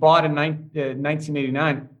lost, and you bought in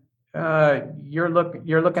 1989. you're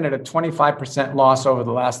looking at a 25% loss over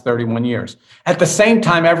the last 31 years. At the same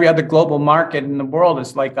time, every other global market in the world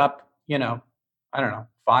is like up, I don't know,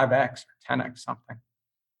 5x or 10x something.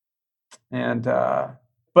 And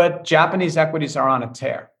but Japanese equities are on a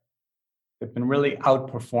tear. They've been really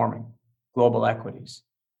outperforming global equities.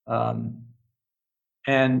 And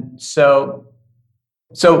so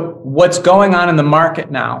what's going on in the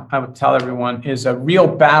market now, I would tell everyone, is a real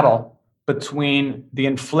battle between the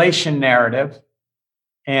inflation narrative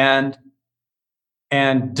and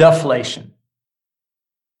deflation,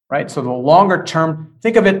 right? So the longer term,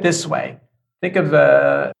 think of it this way. Think of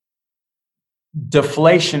the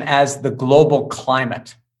deflation as the global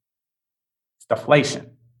climate. It's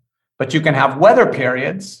deflation. But you can have weather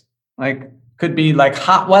periods, could be like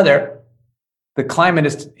hot weather. The climate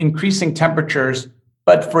is increasing temperatures,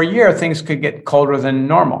 but for a year, things could get colder than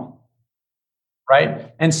normal.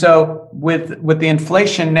 Right? And so with the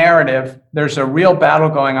inflation narrative, there's a real battle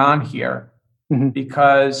going on here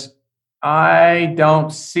because I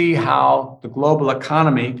don't see how the global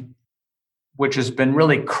economy, which has been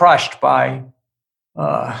really crushed by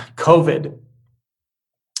COVID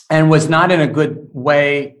and was not in a good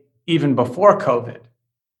way even before COVID,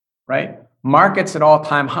 right? Markets at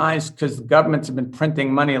all-time highs because the governments have been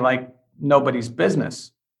printing money like nobody's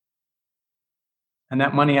business. And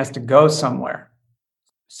that money has to go somewhere.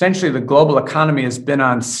 Essentially, the global economy has been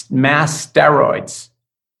on mass steroids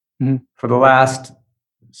for the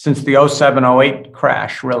since the 07-08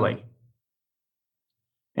 crash, really.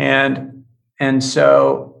 And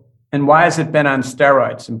why has it been on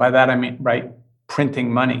steroids? And by that, I mean, right,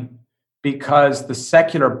 printing money. Because the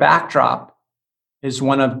secular backdrop is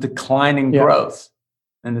one of declining growth.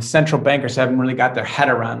 And the central bankers haven't really got their head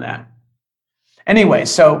around that. Anyway,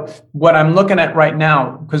 so what I'm looking at right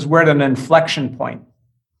now, because we're at an inflection point.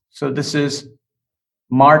 So this is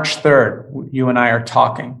March 3rd, you and I are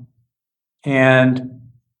talking. And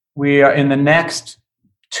we are in the next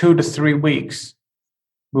 2 to 3 weeks,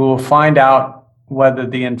 we will find out whether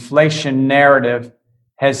the inflation narrative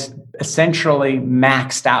has essentially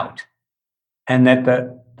maxed out and that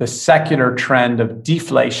the secular trend of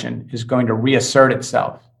deflation is going to reassert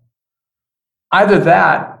itself. Either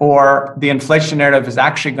that or the inflation narrative is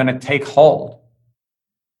actually going to take hold.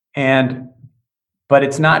 But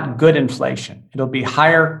it's not good inflation. It'll be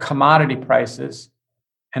higher commodity prices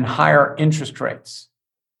and higher interest rates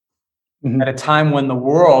at a time when the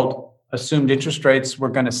world assumed interest rates were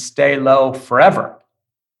going to stay low forever,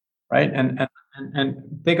 right?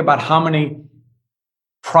 And think about how many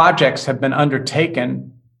projects have been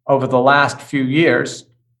undertaken over the last few years,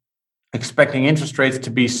 expecting interest rates to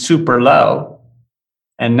be super low,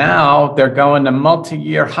 and now they're going to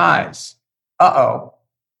multi-year highs. Uh-oh.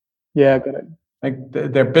 Yeah, I got it.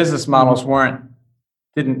 Their business models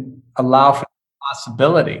didn't allow for the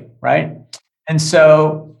possibility, right? And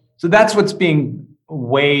so that's what's being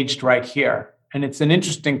waged right here. And it's an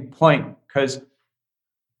interesting point because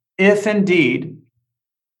if indeed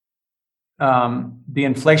the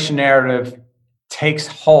inflation narrative takes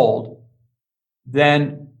hold,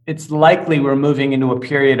 then it's likely we're moving into a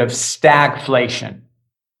period of stagflation,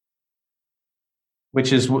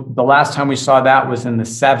 which is the last time we saw that was in the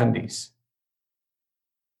 70s.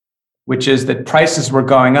 Which is that prices were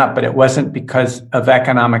going up, but it wasn't because of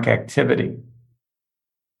economic activity.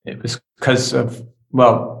 It was because of,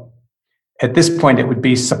 at this point, it would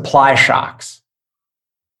be supply shocks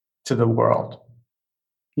to the world.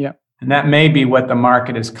 Yeah. And that may be what the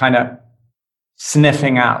market is kind of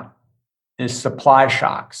sniffing out, is supply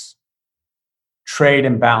shocks, trade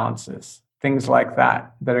imbalances, things like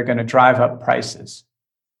that are going to drive up prices.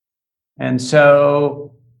 And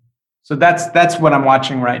so that's what I'm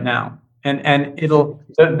watching right now. And it'll,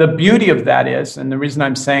 the beauty of that is, and the reason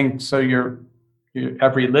I'm saying, so you're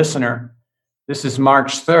every listener, this is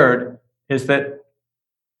March 3rd, is that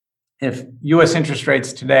if US interest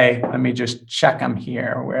rates today, let me just check them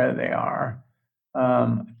here, where they are.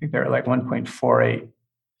 I think they're like 1.48,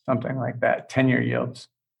 something like that, 10-year yields.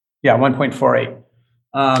 Yeah,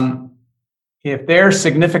 1.48. If they're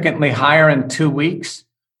significantly higher in 2 weeks,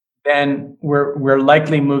 then we're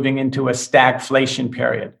likely moving into a stagflation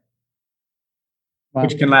period,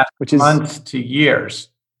 which can last months to years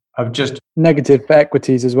of just negative for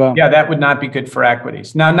equities as well. Yeah, that would not be good for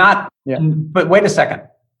equities. Now, but wait a second.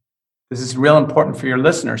 This is real important for your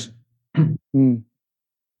listeners.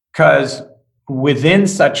 Because within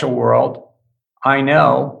such a world, I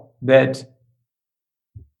know that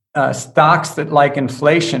stocks that like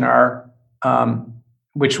inflation are,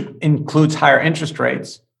 which includes higher interest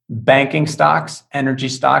rates, banking stocks, energy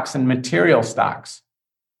stocks, and material stocks.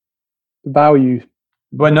 Value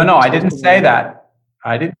But no, I didn't say that.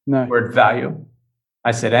 I didn't use No. the word value.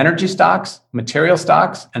 I said energy stocks, material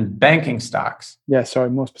stocks, and banking stocks Yeah, sorry,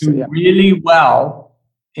 more specific. do Yeah. really well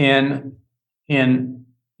in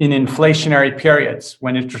inflationary periods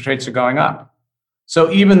when interest rates are going up. So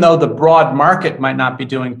even though the broad market might not be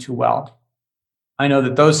doing too well, I know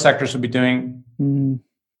that those sectors will be doing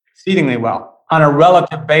exceedingly well on a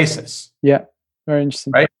relative basis. Yeah, very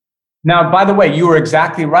interesting. Right. Now, by the way, you were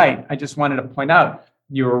exactly right. I just wanted to point out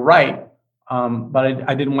you were right, but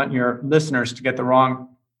I didn't want your listeners to get the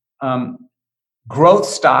wrong. Growth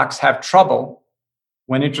stocks have trouble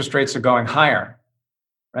when interest rates are going higher,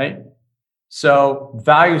 right? So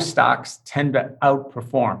value stocks tend to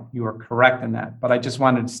outperform. You are correct in that. But I just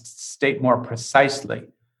wanted to state more precisely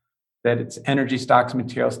that it's energy stocks,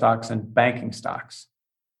 material stocks, and banking stocks.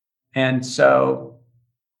 And so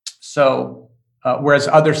whereas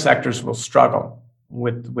other sectors will struggle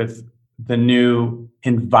with the new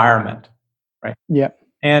environment, right? Yeah.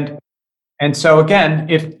 And so again,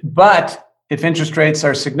 if interest rates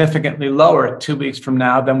are significantly lower 2 weeks from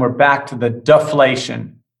now, then we're back to the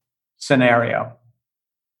deflation scenario.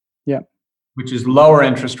 Yeah. Which is lower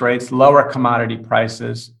interest rates, lower commodity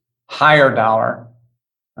prices, higher dollar.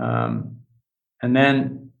 And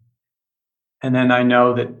then I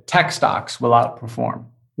know that tech stocks will outperform.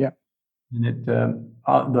 Yeah. And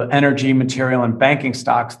the energy, material, and banking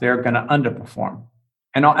stocks, they're going to underperform.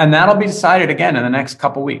 And that'll be decided again in the next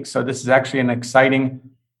couple of weeks. So this is actually an exciting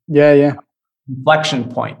inflection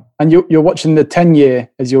point. And you're watching the 10-year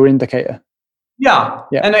as your indicator. Yeah.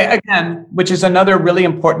 And again, which is another really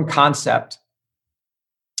important concept,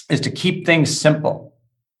 is to keep things simple.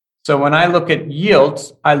 So when I look at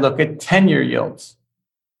yields, I look at 10-year yields,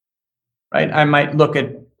 right? I might look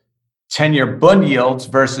at 10-year bond yields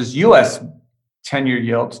versus US 10-year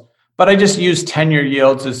yields, but I just use 10-year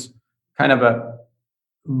yields as kind of a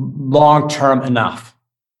long-term enough.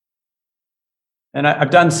 And I've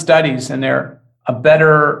done studies, and they're a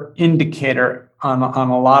better indicator on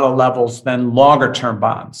a lot of levels than longer-term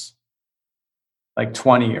bonds, like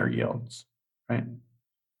 20-year yields, right?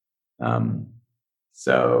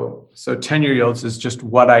 So 10-year yields is just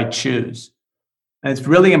what I choose. And it's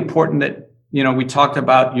really important that, we talked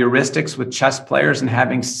about heuristics with chess players and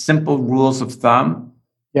having simple rules of thumb.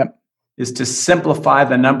 Yep. Is to simplify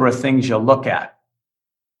the number of things you look at,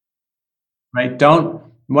 right?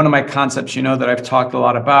 One of my concepts, that I've talked a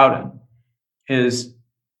lot about is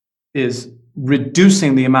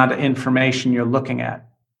reducing the amount of information you're looking at.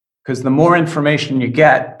 Because the more information you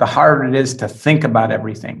get, the harder it is to think about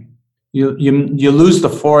everything. You lose the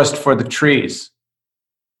forest for the trees.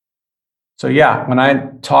 So yeah, when I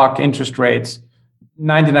talk interest rates,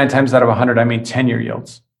 99 times out of 100, I mean 10-year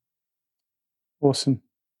yields. Awesome.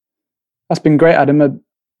 That's been great, Adam. I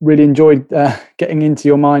really enjoyed getting into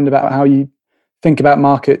your mind about how you think about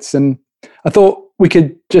markets. And I thought we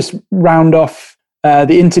could just round off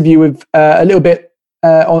the interview with a little bit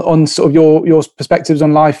on sort of your perspectives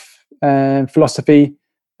on life and philosophy.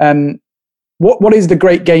 What is the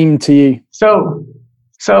great game to you? So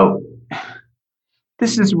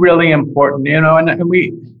this is really important, and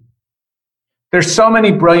there's so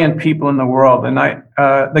many brilliant people in the world, and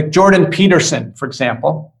like Jordan Peterson, for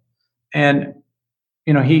example, and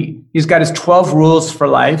he's got his 12 rules for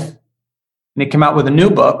life, and he came out with a new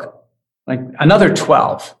book, like another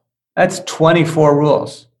 12. That's 24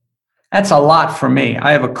 rules. That's a lot for me.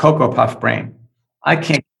 I have a Cocoa Puff brain. I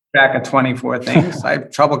can't keep track of 24 things. I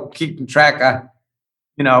have trouble keeping track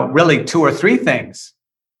of, really 2 or 3 things.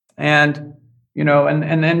 And,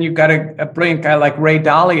 and then you've got a brilliant guy like Ray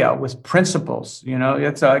Dalio with Principles.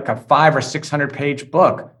 It's like a 500 or 600 page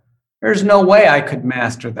book. There's no way I could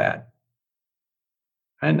master that.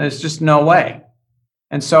 And there's just no way.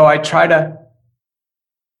 And so I try to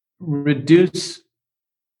reduce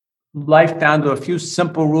life down to a few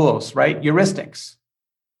simple rules, right? Heuristics,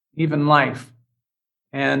 even life.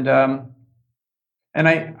 And I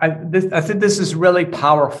think this is really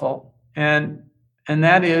powerful. And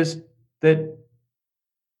that is that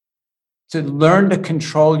to learn to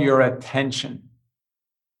control your attention.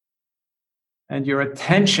 And your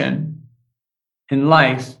attention in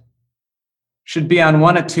life should be on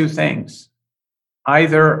one of 2 things.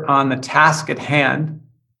 Either on the task at hand,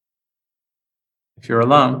 if you're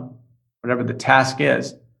alone, whatever the task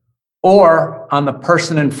is, or on the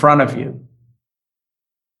person in front of you.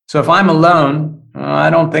 So if I'm alone, I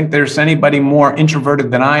don't think there's anybody more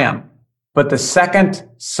introverted than I am. But the second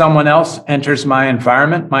someone else enters my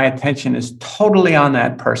environment, my attention is totally on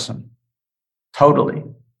that person. Totally.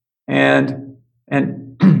 And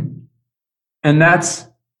that's,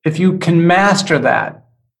 if you can master that,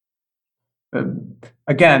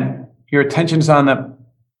 Again, your attention is on the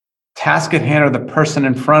task at hand or the person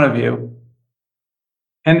in front of you.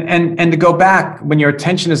 And to go back, when your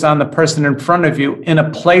attention is on the person in front of you in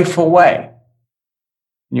a playful way,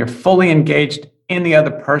 and you're fully engaged in the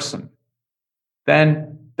other person,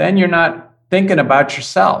 then you're not thinking about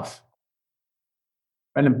yourself.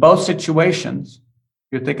 And in both situations,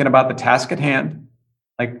 you're thinking about the task at hand,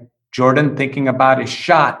 like Jordan thinking about his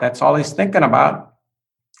shot. That's all he's thinking about.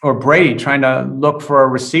 Or Brady trying to look for a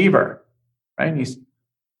receiver, right? He's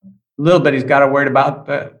got to worry about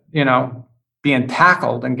being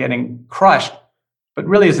tackled and getting crushed, but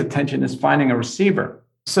really his attention is finding a receiver.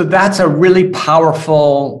 So that's a really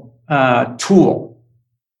powerful tool,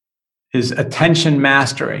 is attention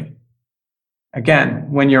mastery.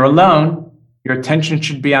 Again, when you're alone, your attention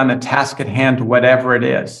should be on the task at hand, whatever it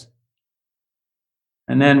is.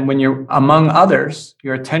 And then when you're among others,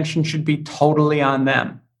 your attention should be totally on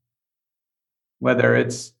them. Whether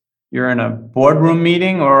it's you're in a boardroom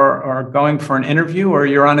meeting or going for an interview or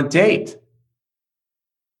you're on a date,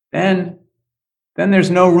 then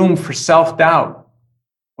there's no room for self-doubt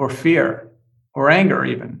or fear or anger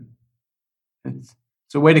even. It's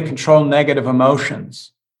a way to control negative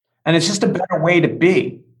emotions. And it's just a better way to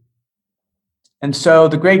be. And so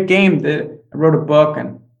The Great Game, I wrote a book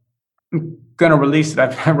and I'm going to release it.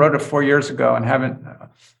 I wrote it 4 years ago and haven't,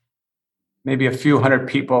 maybe a few hundred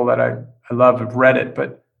people that I love have read it,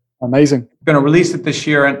 but amazing. I'm going to release it this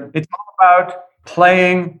year. And it's all about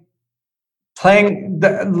playing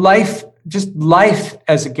the life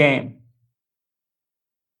as a game.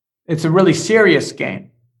 It's a really serious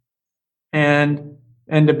game. And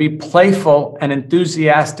to be playful and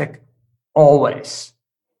enthusiastic always.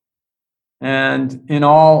 And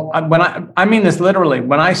I mean this literally,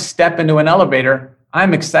 when I step into an elevator,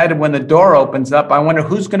 I'm excited when the door opens up. I wonder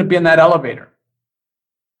who's going to be in that elevator.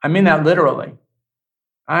 I mean that literally.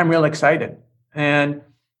 I'm real excited. And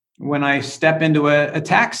when I step into a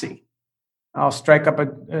taxi, I'll strike up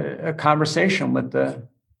a conversation with the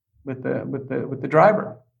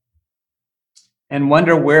driver and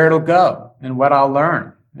wonder where it'll go and what I'll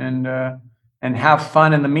learn and have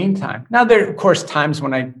fun in the meantime. Now, there are, of course, times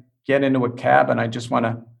when I get into a cab and I just want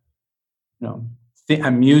to,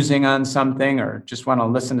 I'm musing on something or just want to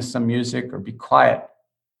listen to some music or be quiet.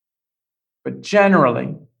 But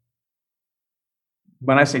generally,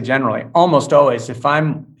 when I say generally, almost always, if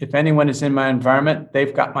anyone is in my environment,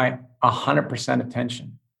 they've got my 100%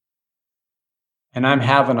 attention. And I'm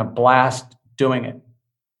having a blast doing it.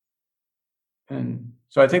 And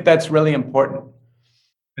so I think that's really important.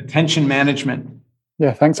 Attention management.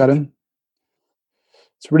 Yeah, thanks, Adam.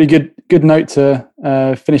 It's a really good note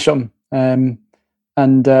to finish on. And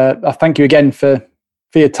I thank you again for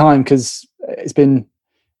your time, because it's been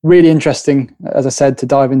really interesting, as I said, to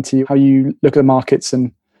dive into how you look at the markets.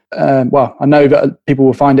 And I know that people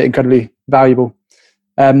will find it incredibly valuable.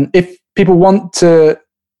 If people want to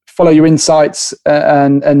follow your insights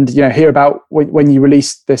and hear about when you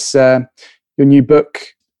release this your new book,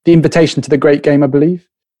 The Invitation to the Great Game, I believe.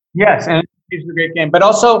 Yes, and it's a great game, but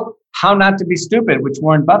also How Not to Be Stupid, which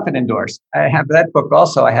Warren Buffett endorsed. I have that book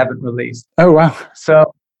also. I haven't released. Oh wow!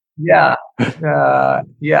 So yeah.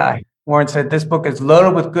 Warren said this book is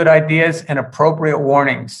loaded with good ideas and appropriate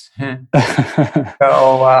warnings. So I'm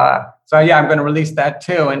going to release that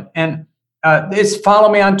too. And is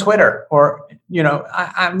follow me on Twitter, or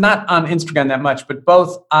I'm not on Instagram that much, but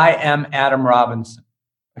both I am Adam Robinson.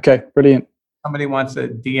 Okay, brilliant. Somebody wants to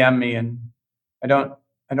DM me, and I don't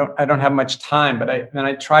have much time, but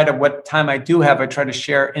I try to, what time I do have, I try to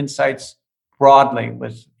share insights broadly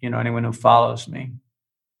with anyone who follows me.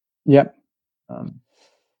 Yep.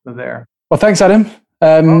 So there. Well, thanks, Adam.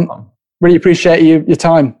 Really appreciate your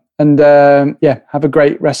time, and have a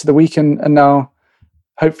great rest of the week. And now,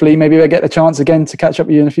 hopefully, maybe we'll get a chance again to catch up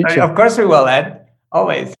with you in the future. Of course we will, Ed.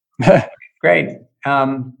 Always. Great.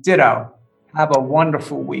 Ditto. Have a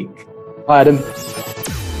wonderful week. Bye, Adam.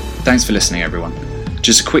 Thanks for listening, everyone.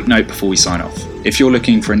 Just a quick note before we sign off. If you're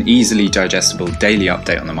looking for an easily digestible daily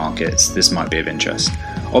update on the markets, this might be of interest.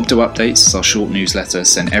 Opto Updates is our short newsletter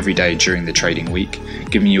sent every day during the trading week,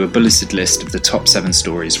 giving you a bulleted list of the top 7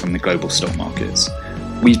 stories from the global stock markets.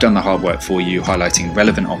 We've done the hard work for you, highlighting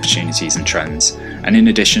relevant opportunities and trends, and in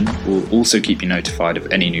addition, we'll also keep you notified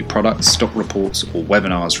of any new products, stock reports, or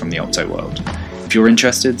webinars from the Opto world. If you're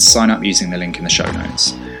interested, sign up using the link in the show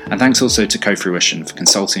notes. And thanks also to Co-Fruition for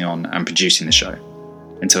consulting on and producing the show.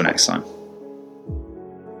 Until next time.